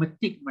severe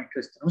rheumatic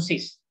mitral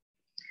stenosis.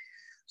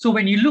 So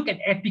when you look at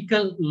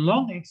apical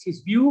long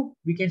axis view,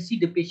 we can see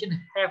the patient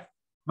have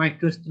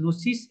mitral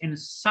stenosis and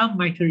some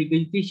mitral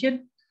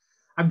regurgitation.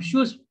 I'm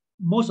sure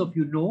most of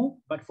you know,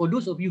 but for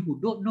those of you who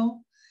don't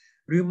know,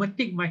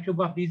 rheumatic mitral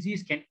valve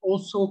disease can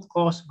also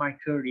cause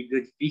mitral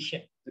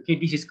regurgitation. Okay,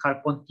 this is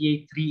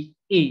Carpentier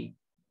 3A.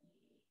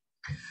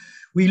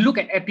 We look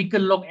at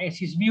apical long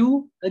axis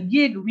view.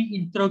 Again, we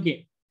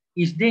interrogate,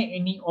 is there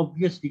any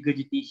obvious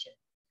regurgitation?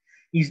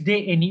 Is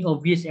there any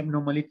obvious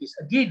abnormalities?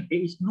 Again, there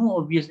is no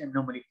obvious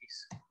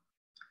abnormalities.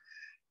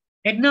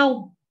 And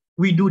now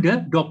we do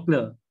the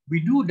Doppler.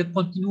 We do the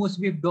continuous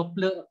wave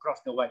Doppler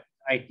across the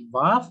aortic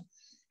valve,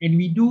 and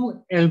we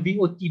do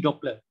LVOT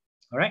Doppler.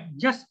 All right,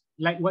 just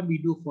like what we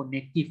do for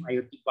native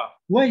aortic valve.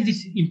 Why is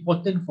this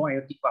important for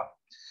aortic valve?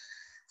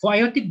 For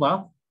aortic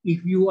valve,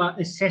 if you are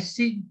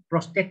assessing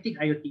prosthetic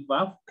aortic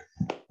valve,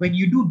 when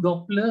you do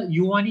Doppler,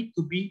 you want it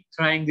to be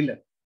triangular.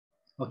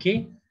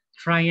 Okay,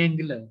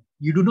 triangular.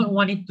 You do not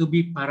want it to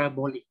be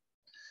parabolic.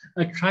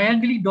 A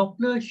triangular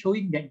Doppler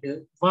showing that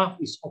the valve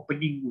is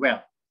opening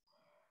well.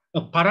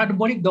 A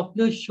parabolic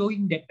Doppler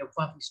showing that the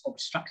valve is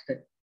obstructed.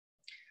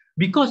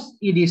 Because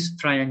it is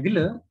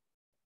triangular,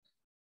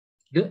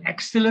 the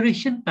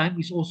acceleration time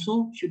is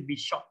also should be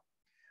short.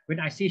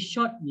 When I say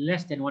short,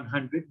 less than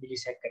 100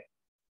 milliseconds.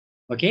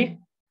 Okay?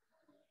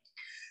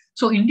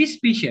 So in this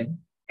patient,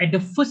 at the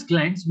first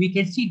glance, we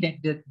can see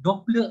that the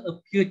Doppler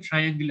appears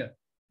triangular.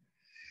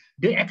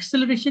 The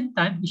acceleration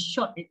time is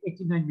short at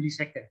 89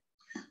 milliseconds.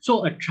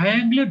 So a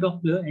triangular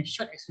Doppler and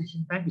short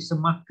acceleration time is a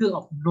marker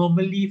of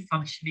normally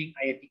functioning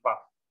aortic valve,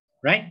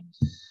 right?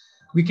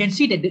 We can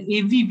see that the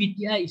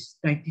AV-VTI is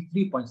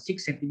 93.6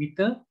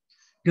 centimeter.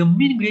 The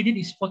mean gradient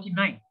is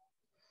 49.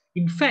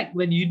 In fact,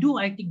 when you do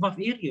aortic valve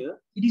area,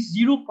 it is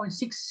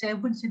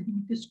 0.67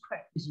 centimeters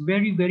squared. It's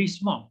very, very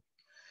small.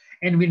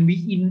 And when we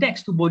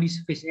index to body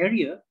surface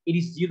area, it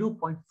is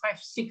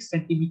 0.56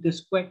 centimeters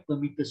squared per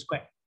meter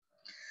squared.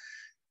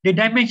 The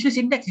dimensions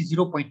index is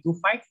 0.25.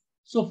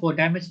 So for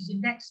dimensions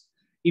index,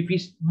 if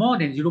it's more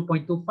than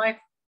 0.25,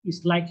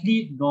 it's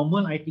likely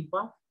normal aortic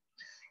valve.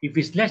 If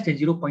it's less than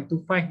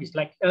 0.25,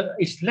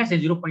 it's less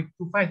than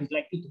 0.25, it's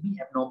likely to be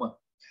abnormal.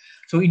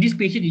 So in this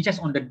patient, it's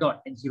just on the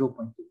dot at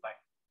 0.25.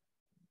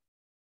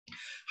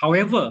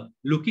 However,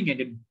 looking at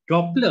the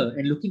Doppler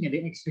and looking at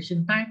the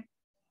acceleration time,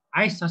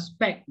 I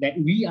suspect that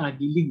we are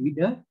dealing with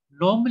a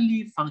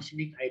normally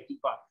functioning aortic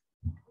valve.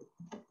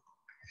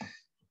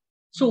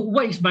 So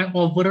what is my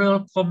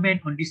overall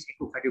comment on this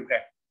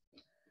echocardiogram?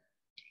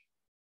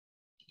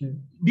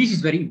 This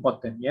is very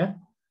important, yeah?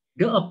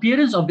 The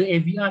appearance of the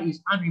AVR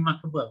is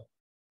unremarkable.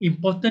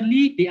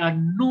 Importantly, there are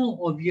no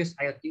obvious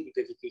aortic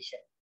regurgitation.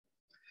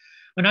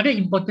 Another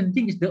important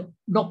thing is the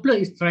Doppler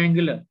is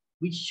triangular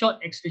with short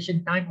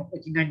acceleration time of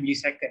 89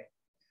 milliseconds,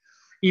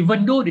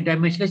 even though the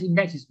dimensionless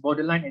index is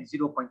borderline at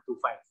 0.25.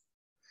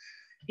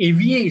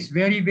 AVA is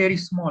very, very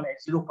small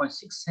at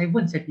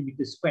 0.67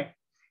 centimeters squared,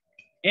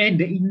 and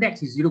the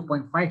index is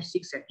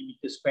 0.56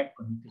 centimeters squared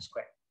per meter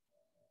squared.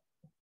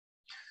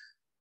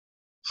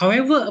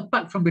 However,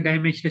 apart from the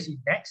dimensionless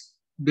index,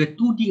 the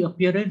 2D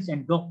appearance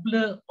and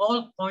Doppler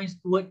all points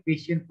toward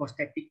patient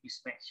prosthetic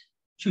mismatch.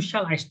 So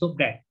shall I stop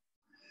there?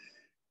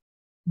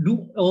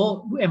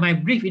 Am I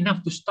brief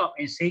enough to stop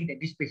and say that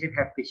this patient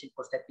have patient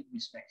prosthetic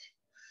mismatch?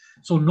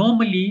 So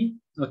normally,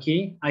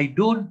 okay, I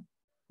don't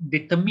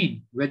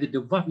determine whether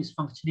the valve is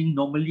functioning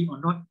normally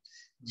or not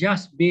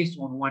just based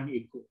on one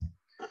echo.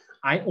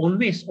 I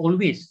always,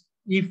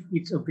 if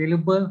it's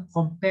available,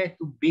 compare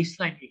to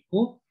baseline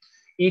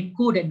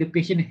echo that the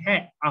patient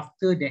had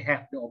after they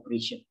have the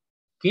operation.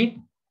 Okay.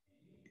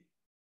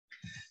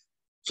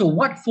 So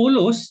what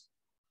follows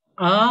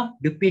are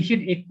the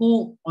patient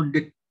echo on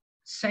the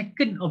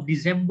 2nd of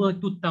December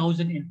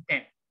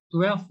 2010,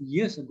 12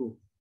 years ago.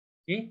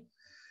 Okay.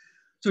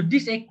 So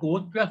this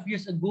echo 12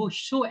 years ago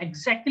show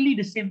exactly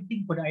the same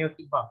thing for the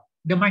aortic valve.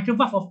 The mitral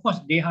valve, of course,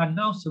 they are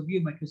now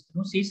severe mitral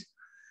stenosis.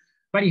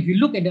 But if you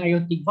look at the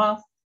aortic valve,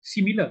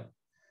 similar.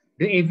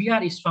 The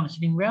AVR is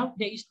functioning well.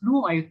 There is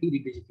no aortic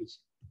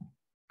regurgitation.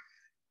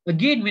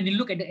 Again, when you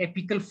look at the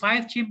apical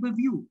 5-chamber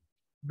view,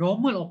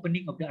 normal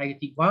opening of the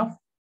aortic valve,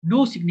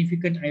 no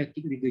significant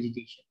aortic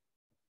regurgitation.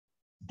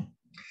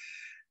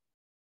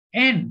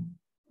 And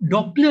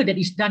Doppler that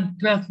is done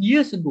 12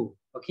 years ago,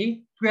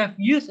 okay, 12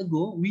 years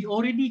ago, we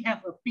already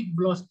have a peak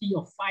velocity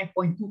of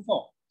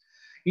 5.24.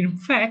 In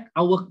fact,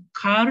 our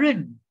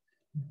current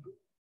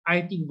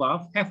aortic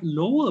valve have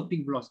lower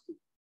peak velocity.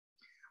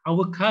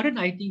 Our current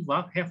aortic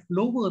valve have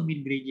lower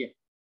mean gradient,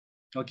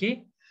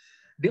 okay.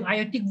 The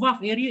aortic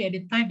valve area at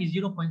the time is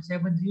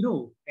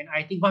 0.70 and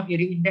aortic valve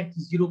area index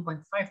is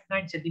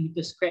 0.59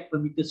 centimeters squared per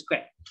meter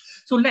squared.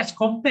 So let's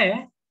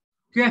compare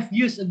 12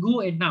 years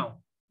ago and now.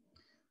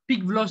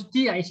 Peak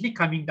velocity are actually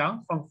coming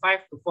down from 5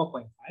 to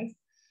 4.5.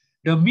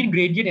 The mean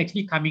gradient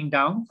actually coming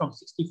down from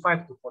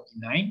 65 to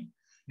 49.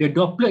 The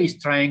Doppler is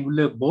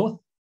triangular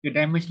both. The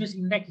dimensionless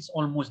index is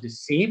almost the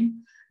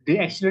same. The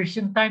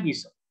acceleration time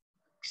is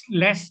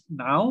less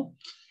now.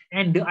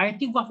 And the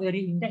aortic valve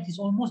area index is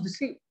almost the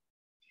same.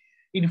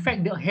 In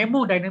fact, the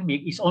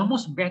hemodynamic is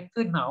almost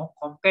better now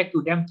compared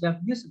to them 12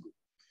 years ago.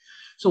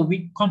 So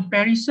with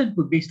comparison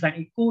to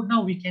baseline echo,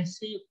 now we can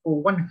say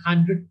for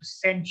 100%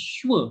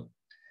 sure,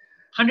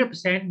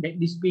 100% that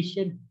this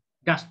patient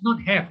does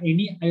not have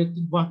any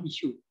aortic valve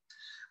issue.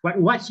 But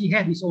what she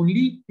has is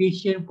only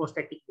patient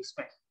prosthetic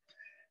mismatch,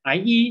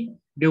 i.e.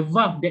 the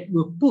valve that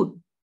were put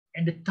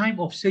at the time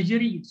of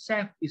surgery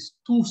itself is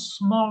too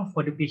small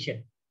for the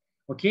patient.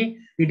 Okay,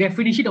 the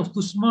definition of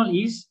too small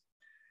is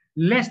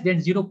less than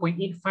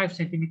 0.85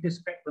 centimeters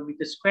squared per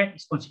meter squared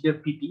is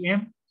considered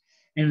PPM,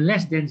 and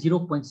less than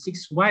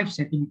 0.65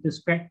 centimeters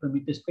squared per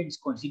meter squared is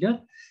considered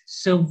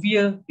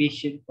severe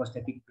patient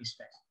prosthetic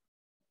mismatch.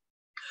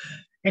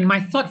 And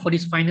my thought for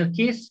this final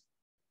case,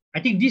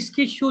 I think this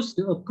case shows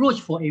the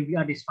approach for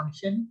AVR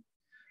dysfunction.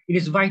 It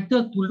is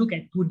vital to look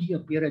at 2D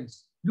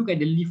appearance. Look at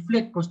the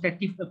leaflet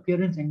prosthetic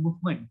appearance and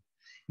movement.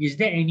 Is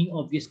there any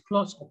obvious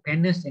clots or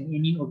pannus and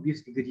any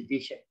obvious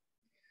regurgitation?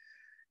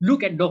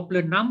 Look at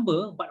Doppler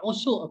number, but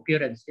also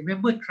appearance.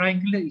 Remember,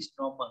 triangular is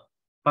normal,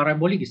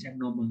 parabolic is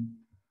abnormal.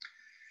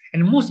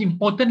 And most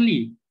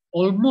importantly,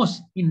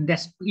 almost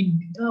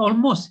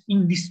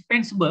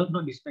indispensable,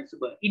 not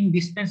dispensable,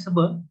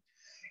 indispensable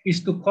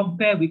is to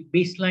compare with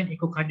baseline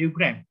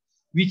echocardiogram,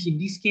 which in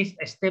this case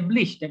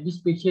established that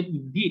this patient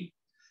indeed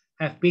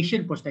have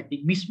patient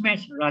prosthetic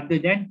mismatch rather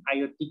than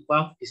aortic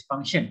valve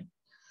dysfunction.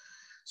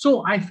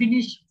 So I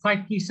finished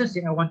 5 cases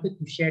that I wanted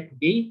to share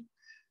today.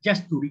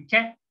 Just to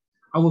recap,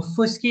 our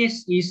first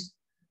case is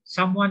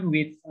someone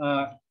with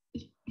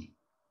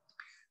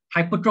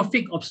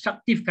hypertrophic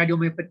obstructive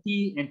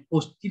cardiomyopathy and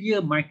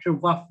posterior mitral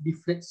valve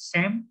leaflet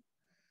SAM.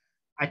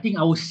 I think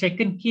our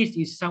second case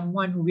is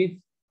someone with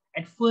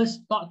at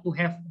first thought to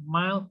have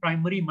mild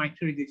primary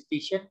mitral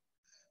regurgitation,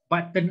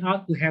 but turned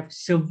out to have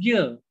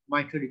severe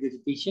mitral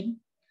regurgitation.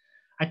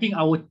 I think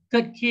our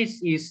third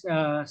case is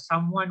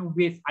someone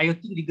with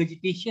aortic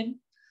regurgitation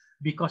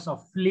because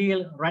of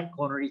flail right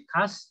coronary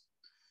cast.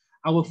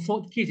 Our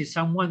fourth case is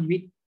someone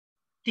with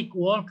thick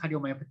wall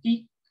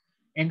cardiomyopathy.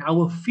 And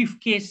our fifth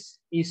case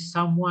is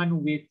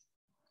someone with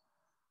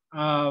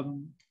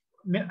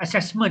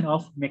assessment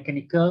of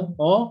mechanical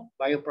or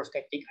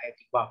bioprosthetic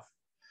aortic valve.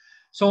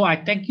 So I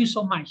thank you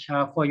so much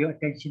for your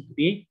attention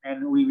today,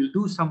 and we will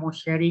do some more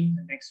sharing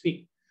next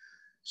week.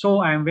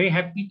 So I'm very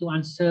happy to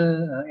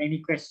answer any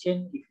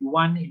question if you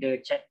want in the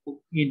chat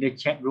book, in the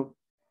chat group.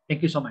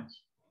 Thank you so much.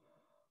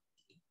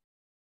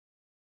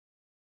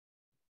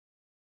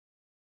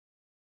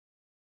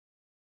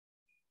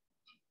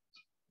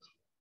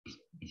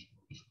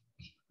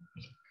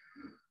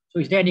 So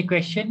is there any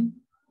question?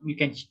 You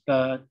can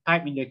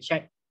type in the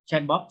chat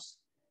box.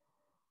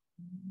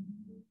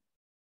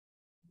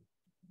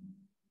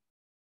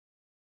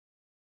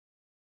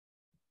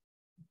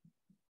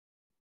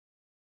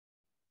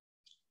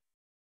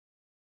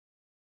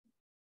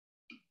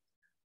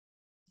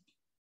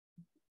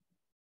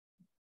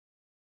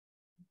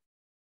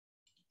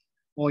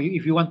 Or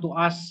if you want to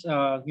ask,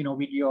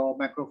 with your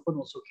microphone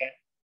also can.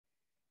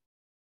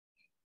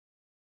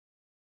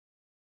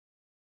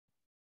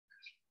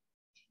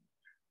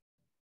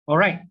 All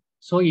right.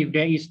 So if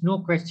there is no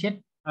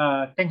question,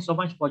 thanks so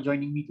much for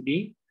joining me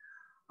today.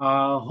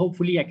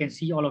 Hopefully I can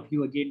see all of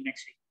you again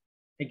next week.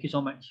 Thank you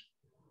so much.